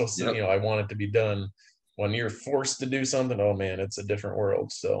before it's supposed to, I want it to be done. When you're forced to do something, oh man, it's a different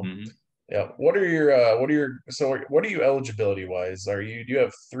world. So yeah. What are you eligibility wise? Do you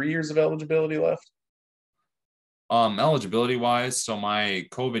have 3 years of eligibility left? Eligibility wise, so my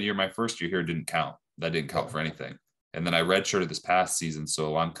COVID year, my first year here didn't count. That didn't count for anything. And then I redshirted this past season,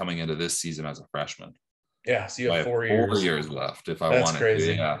 so I'm coming into this season as a freshman. Yeah, so you have 4 years. 4 years. years left if I That's wanted crazy.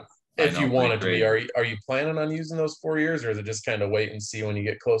 to. Yeah. If you wanted to be, are you planning on using those 4 years, or is it just kind of wait and see when you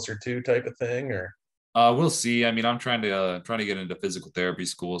get closer to type of thing? Or we'll see. I'm trying to get into physical therapy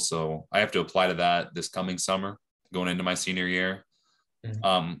school, so I have to apply to that this coming summer, going into my senior year.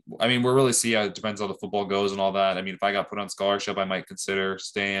 We'll really see. It depends how the football goes and all that. If I got put on scholarship, I might consider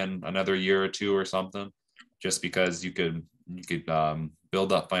staying another year or two or something, just because you could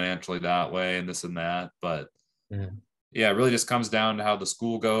build up financially that way and this and that. But it really just comes down to how the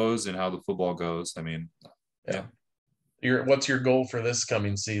school goes and how the football goes. What's your goal for this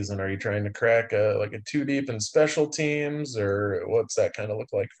coming season? Are you trying to crack a 2 deep in special teams, or what's that kind of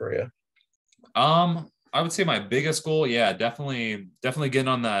look like for you? I would say my biggest goal, definitely getting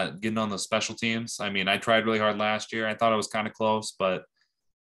on the special teams. I tried really hard last year. I thought I was kind of close, but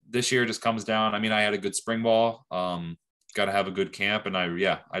this year just comes down. I had a good spring ball. Got to have a good camp, and I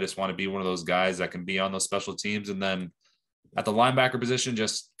just want to be one of those guys that can be on those special teams, and then at the linebacker position,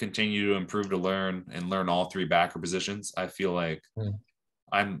 just continue to improve to learn all 3 backer positions. I feel like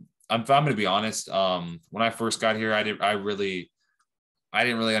I'm going to be honest. When I first got here, I didn't really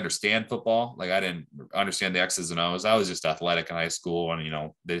understand football. Like, I didn't understand the X's and O's. I was just athletic in high school,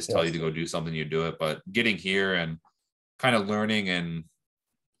 and they just tell you to go do something, you do it. But getting here and kind of learning, and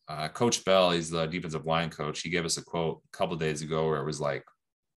Coach Bell, he's the defensive line coach. He gave us a quote a couple of days ago where it was like,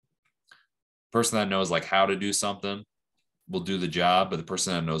 person that knows like how to do something will do the job, but the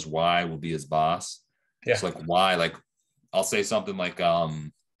person that knows why will be his boss. Yeah. So like why, like I'll say something like,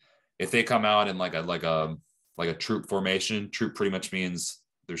 if they come out in like a troop formation, troop pretty much means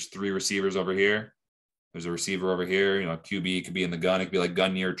there's 3 receivers over here. There's a receiver over here, QB could be in the gun. It could be like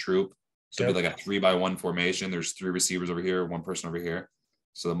gun near troop. So it'd be like a 3-by-1 formation. There's 3 receivers over here, 1 person over here.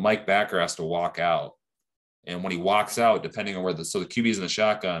 So the Mike backer has to walk out. And when he walks out, depending on where the QB is in the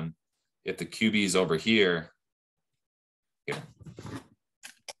shotgun, if the QB is over here,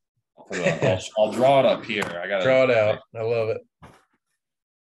 I'll draw it up here. I gotta draw it out. I love it.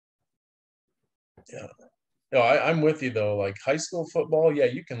 Yeah. No, I'm with you though. Like high school football,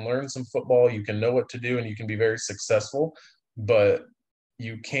 you can learn some football, you can know what to do, and you can be very successful, but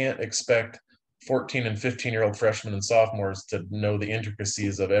you can't expect 14 and 15-year-old freshmen and sophomores to know the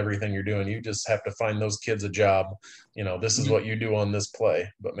intricacies of everything you're doing. You just have to find those kids a job. This is what you do on this play.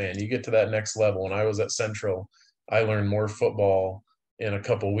 But man, you get to that next level. When I was at Central, I learned more football in a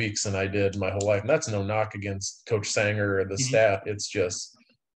couple weeks than I did my whole life. And that's no knock against Coach Sanger or the staff. It's just,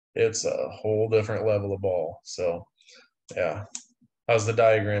 it's a whole different level of ball. So, yeah. How's the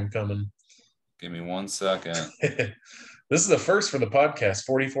diagram coming? Give me 1 second. This is the first for the podcast.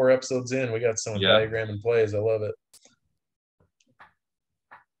 44 episodes in. We got some diagram and plays. I love it.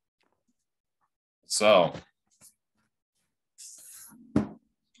 So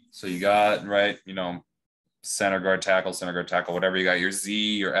you got, right, center guard, tackle, whatever you got, your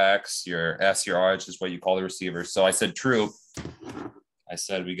Z, your X, your S, your R, it's just what you call the receiver. So I said troop. I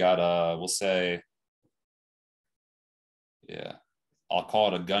said we got we'll say, I'll call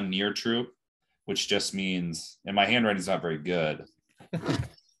it a gun near troop, which just means, and my handwriting's not very good. So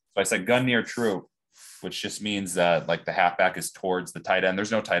I said gun near troop, which just means that like the halfback is towards the tight end.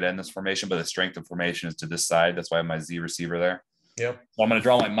 There's no tight end in this formation, but the strength of formation is to this side. That's why I have my Z receiver there. Yep. So I'm going to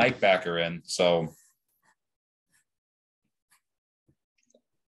draw my Mike backer in. So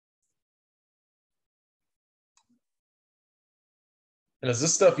And is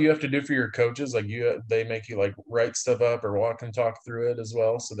this stuff you have to do for your coaches? Like they make you like write stuff up or walk and talk through it as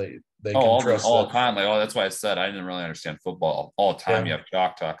well, so they can trust all that. the time. Like, that's why I said I didn't really understand football all the time. You have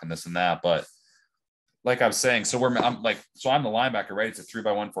chalk talk and this and that, but like I was saying, so I'm the linebacker, right? It's a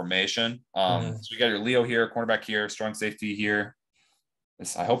 3-by-1 formation. So you got your Leo here, cornerback here, strong safety here.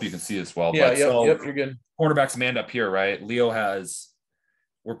 I hope you can see this well. Yeah, yep, you're good. Cornerback's manned up here, right?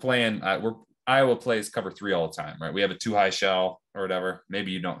 We're playing. Iowa plays cover 3 all the time, right? We have a 2-high shell or whatever.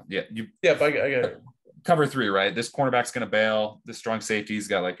 Maybe you don't. Yeah, Yep, I got it. Cover 3, right? This cornerback's gonna bail. This strong safety's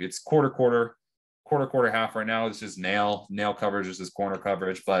got like it's quarter, half right now. This is nail coverage. This is corner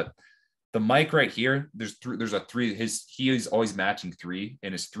coverage, but the mic right here, there's a 3. He is always matching 3,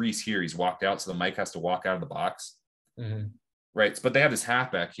 and his 3's here. He's walked out, so the mic has to walk out of the box. Right. But they have this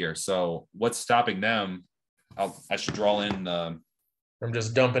halfback here. So what's stopping them? I should draw in. I'm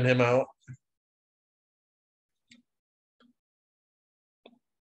just dumping him out.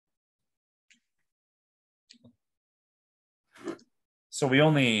 So we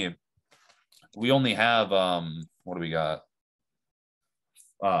only have what do we got?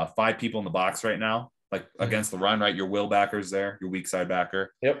 5 people in the box right now, like against the run, right? Your will backer's there, your weak side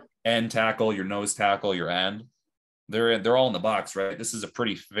backer. Yep. End tackle, your nose tackle, your end. They're all in the box, right? This is a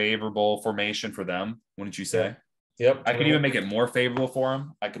pretty favorable formation for them, wouldn't you say? Yep. I could even make it more favorable for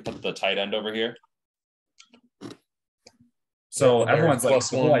them. I could put the tight end over here. So everyone's like,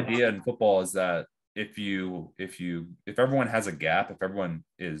 the whole idea in football is that if everyone has a gap, if everyone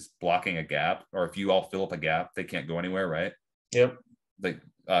is blocking a gap, or if you all fill up a gap, they can't go anywhere, right? Yep. Like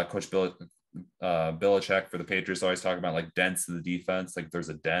Coach Belichick for the Patriots always talk about like dents in the defense. Like if there's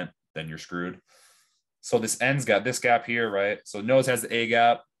a dent, then you're screwed. So this end's got this gap here, right? So nose has the A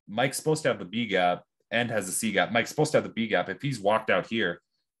gap. Mike's supposed to have the B gap. End has the C gap. Mike's supposed to have the B gap. If he's walked out here,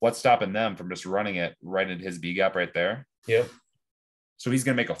 what's stopping them from just running it right into his B gap right there? Yep. So he's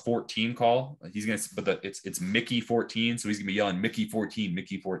gonna make a 14 call. It's Mickey 14. So he's gonna be yelling Mickey 14,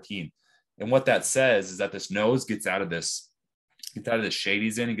 Mickey 14. And what that says is that this nose gets out of this shade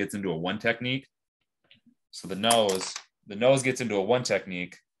he's in and gets into a 1 technique. So the nose gets into a 1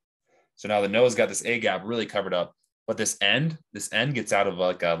 technique. So now the nose got this A gap really covered up, but this end gets out of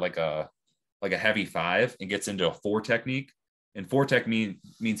like a heavy 5 and gets into a 4 technique. And 4 technique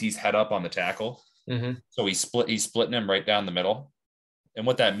means he's head up on the tackle. So he's splitting him right down the middle. And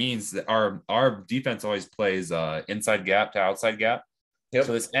what that means that our defense always plays inside gap to outside gap. Yep.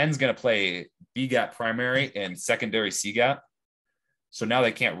 So this end's going to play B gap primary and secondary C gap. So now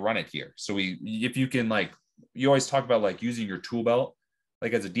they can't run it here. So if you can, like, you always talk about like using your tool belt.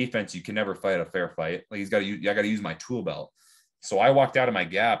 Like as a defense, you can never fight a fair fight. Like I got to use my tool belt. So I walked out of my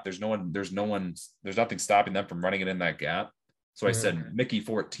gap. There's nothing stopping them from running it in that gap. So I said Mickey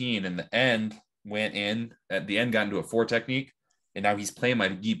 14, and the end went in. At the end got into a 4 technique, and now he's playing my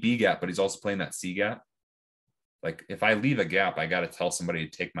B gap, but he's also playing that C gap. Like if I leave a gap, I got to tell somebody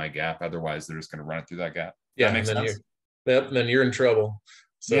to take my gap. Otherwise, they're just going to run it through that gap. Yeah, that makes sense. Then you're in trouble.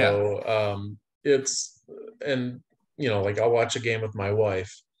 So like I'll watch a game with my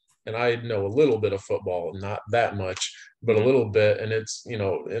wife, and I know a little bit of football, not that much, but a little bit. And it's,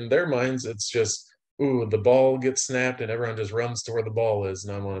 in their minds, it's just, ooh, the ball gets snapped and everyone just runs to where the ball is.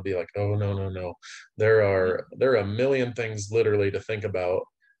 And I want to be like, oh, no. There are a million things literally to think about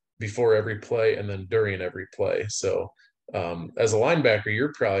before every play and then during every play. So as a linebacker,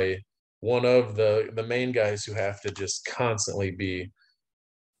 you're probably one of the main guys who have to just constantly be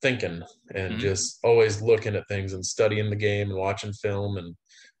thinking and just always looking at things and studying the game and watching film. And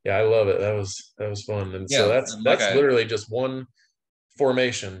yeah, I love it. That was fun. And so that's literally just one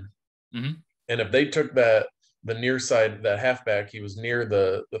formation. And if they took the near side, that halfback, he was near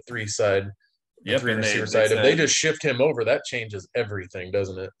the 3 side, the 3 receiver side. If they just shift him over, that changes everything,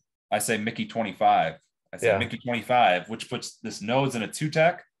 doesn't it? I say Mickey 25. Mickey 25, which puts this nose in a 2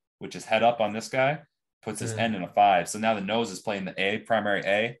 tech, which is head up on this guy, puts his end in a 5. So now the nose is playing the A, primary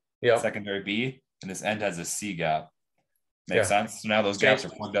A, secondary B, and this end has a C gap. Makes sense? So now those gaps are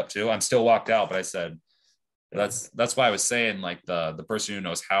plugged up too. I'm still walked out, but I said that's why I was saying like the person who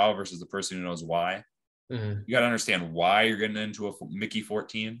knows how versus the person who knows why. You got to understand why you're getting into a Mickey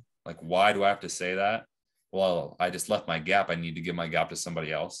 14. Like, why do I have to say that? Well, I just left my gap. I need to give my gap to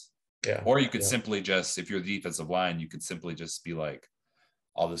somebody else. Yeah. Or you could simply just, if you're the defensive line, you could simply just be like,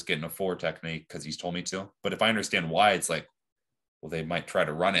 I'll just get in a 4 technique because he's told me to. But if I understand why, it's like, well, they might try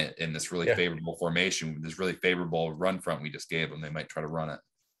to run it in this really favorable formation, this really favorable run front we just gave them. They might try to run it.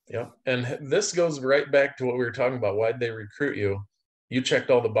 Yeah. And this goes right back to what we were talking about. Why'd they recruit you? You checked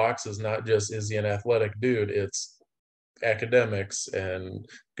all the boxes, not just is he an athletic dude? It's academics and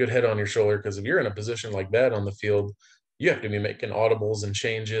good head on your shoulder. Because if you're in a position like that on the field, you have to be making audibles and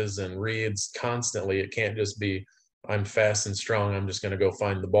changes and reads constantly. It can't just be, I'm fast and strong, I'm just going to go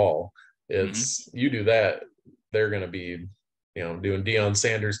find the ball. It's you do that, they're going to be, doing Deion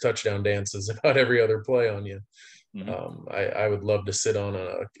Sanders touchdown dances about every other play on you. I would love to sit on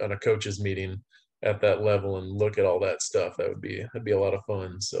a coach's meeting at that level and look at all that stuff. That'd be a lot of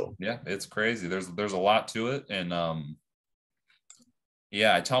fun. So yeah, it's crazy. There's a lot to it. And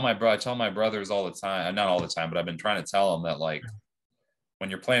yeah, I tell my brothers all the time, not all the time, but I've been trying to tell them that, like, when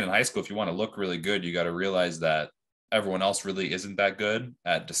you're playing in high school, if you want to look really good, you got to realize that everyone else really isn't that good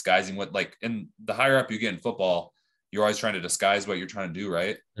at disguising what, like, in the higher up you get in football, you're always trying to disguise what you're trying to do,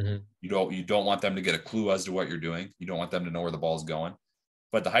 right? You don't want them to get a clue as to what you're doing. You don't want them to know where the ball's going.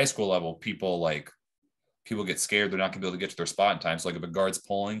 But at the high school level, people get scared. They're not gonna be able to get to their spot in time. So like if a guard's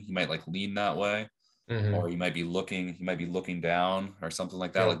pulling, he might like lean that way, or he might be looking down or something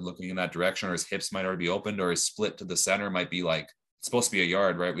like that, like looking in that direction, or his hips might already be opened, or his split to the center might be like, it's supposed to be a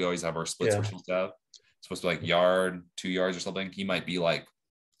yard, right? We always have our splits we're supposed to have. It's supposed to be like yard, 2 yards or something. He might be like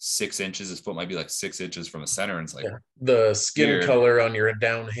 6 inches. His foot might be like 6 inches from the center. And it's like the skin color on your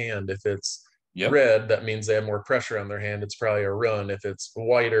down hand. If it's red, that means they have more pressure on their hand. It's probably a run. If it's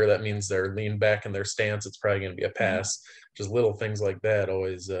whiter, that means they're leaned back in their stance. It's probably going to be a pass. Just little things like that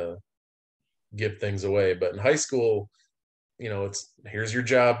always give things away. But in high school, it's here's your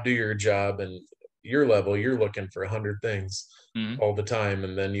job, do your job, and your level, you're looking for 100 things all the time,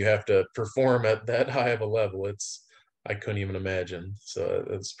 and then you have to perform at that high of a level. I couldn't even imagine. So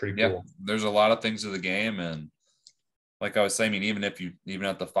that's pretty cool. There's a lot of things to the game, and like I was saying, I mean, even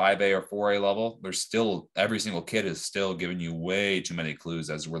at the 5A or 4A level, there's still, every single kid is still giving you way too many clues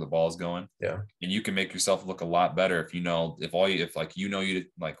as to where the ball's going. And you can make yourself look a lot better if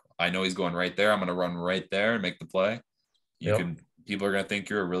I know he's going right there, I'm going to run right there and make the play. People are going to think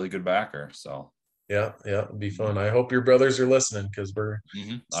you're a really good backer. So it'd be fun. I hope your brothers are listening, because we're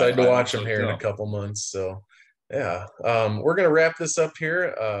excited to watch them here in a couple months. So we're going to wrap this up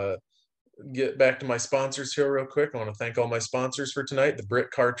here. Get back to my sponsors here real quick. I want to thank all my sponsors for tonight: the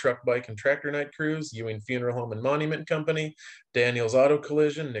Britt Car, Truck, Bike, and Tractor Night Cruise, Ewing Funeral Home and Monument Company, Daniel's Auto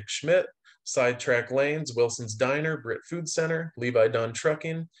Collision, Nick Schmidt, Sidetrack Lanes, Wilson's Diner, Britt Food Center, Levi Dunn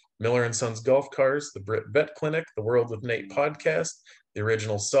Trucking, Miller and Sons Golf Cars, the Britt Vet Clinic, the World with Nate podcast, the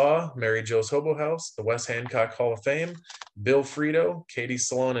Original Saw, Mary Jo's Hobo House, the West Hancock Hall of Fame, Bill Frito, Katie's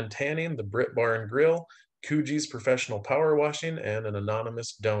Salon and Tanning, the Britt Bar and Grill, Coogie's Professional Power Washing, and an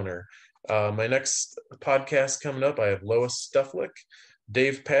anonymous donor. My next podcast coming up, I have Lois Stuflick,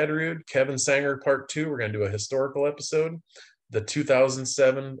 Dave Padderud, Kevin Sanger Part 2. We're going to do a historical episode. The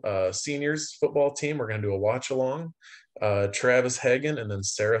 2007 seniors football team, we're going to do a watch along. Travis Hagen and then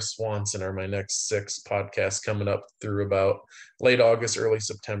Sarah Swanson are my next 6 podcasts coming up through about late August, early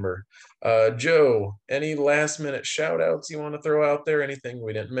September. Joe, any last minute shout outs you want to throw out there? Anything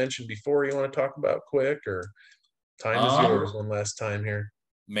we didn't mention before you want to talk about quick, or time is yours one last time here?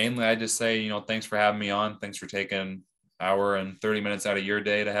 Mainly, I just say, thanks for having me on. Thanks for taking an hour and 30 minutes out of your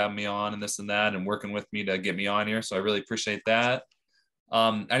day to have me on and this and that, and working with me to get me on here. So I really appreciate that.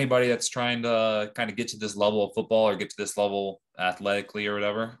 Anybody that's trying to kind of get to this level of football or get to this level athletically or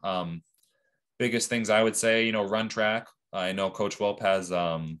whatever, biggest things I would say, run track. I know Coach Welp has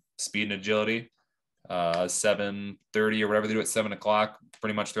speed and agility, 7:30 or whatever they do at 7 o'clock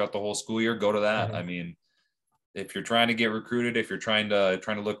pretty much throughout the whole school year. Go to that. I mean, if you're trying to get recruited, if you're trying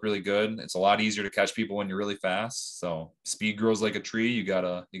to look really good, it's a lot easier to catch people when you're really fast. So speed grows like a tree. You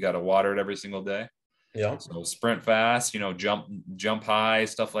gotta water it every single day. Yeah. So sprint fast, jump high,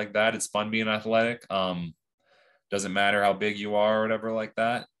 stuff like that. It's fun being athletic. Doesn't matter how big you are or whatever like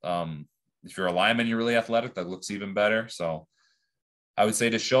that. If you're a lineman, you're really athletic, that looks even better. So I would say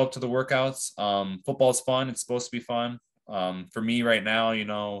to show up to the workouts. Football is fun. It's supposed to be fun. For me right now,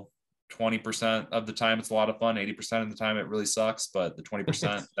 20% of the time it's a lot of fun. 80% of the time it really sucks, but the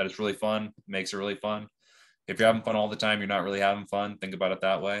 20% that is really fun makes it really fun. If you're having fun all the time, you're not really having fun. Think about it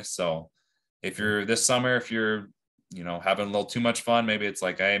that way. So if you're this summer, if you're, having a little too much fun, maybe it's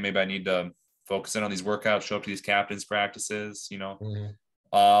like, hey, maybe I need to focus in on these workouts, show up to these captains practices,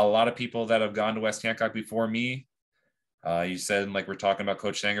 a lot of people that have gone to West Hancock before me, you said, like we're talking about,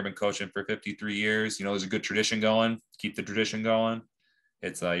 Coach Sanger been coaching for 53 years. There's a good tradition going. Keep the tradition going.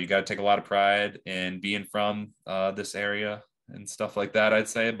 It's you got to take a lot of pride in being from this area and stuff like that, I'd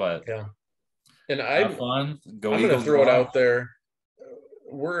say. But and have fun. I'm going to throw it out there.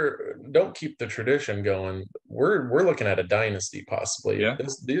 Don't keep the tradition going. We're looking at a dynasty possibly.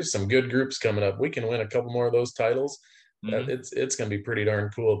 There's some good groups coming up. We can win a couple more of those titles. It's going to be pretty darn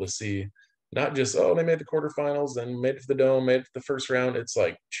cool to see. Not just, they made the quarterfinals and made it to the dome, made it to the first round. It's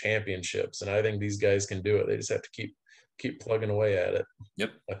like championships. And I think these guys can do it. They just have to keep keep plugging away at it.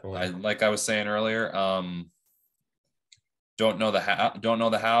 Yep. Definitely. Like I was saying earlier, don't know the how,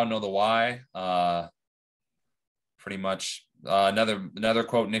 know the why. Pretty much another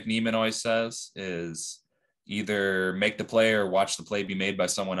quote Nick Neiman always says is either make the play or watch the play be made by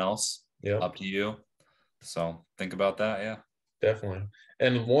someone else. Yeah. Up to you. So think about that. Yeah. Definitely.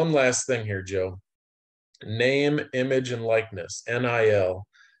 And one last thing here, Joe. Name, image, and likeness, NIL.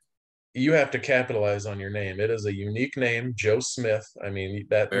 You have to capitalize on your name. It is a unique name, Joe Smith. I mean,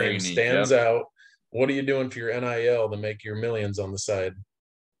 that Very name unique, stands yep. out. What are you doing for your NIL to make your millions on the side?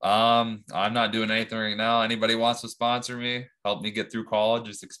 I'm not doing anything right now. Anybody wants to sponsor me, help me get through college.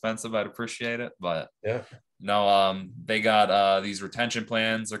 It's expensive. I'd appreciate it. But yeah. No, they got these retention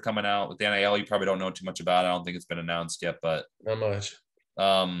plans. They're coming out with the NIL. You probably don't know too much about it. I don't think it's been announced yet, but not much.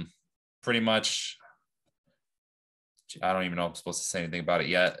 Pretty much, I don't even know if I'm supposed to say anything about it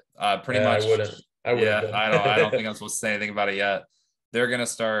yet. Pretty yeah, much, I wouldn't. Yeah, I don't think I'm supposed to say anything about it yet. They're gonna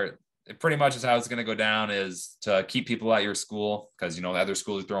start. It pretty much is how it's gonna go down is to keep people at your school because you know other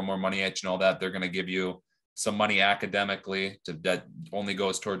schools throw more money at you and all that. They're gonna give you some money academically that only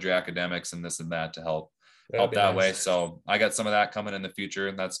goes towards your academics and this and that to help that nice. Way. So I got some of that coming in the future,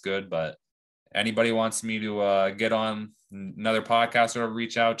 and that's good. But anybody wants me to get on another podcast or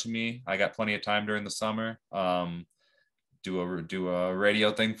reach out to me. I got plenty of time during the summer. Do a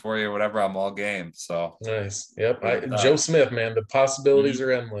radio thing for you or whatever. I'm all game. So nice. Yep. Joe Smith, man, the possibilities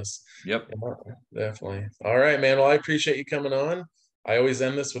are endless. Yep. Yeah, definitely. All right, man. Well, I appreciate you coming on. I always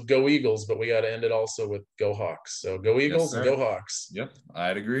end this with go Eagles, but we got to end it also with go Hawks. So go Eagles and go Hawks. Yep.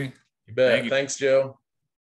 I'd agree. You bet. Thanks, Joe.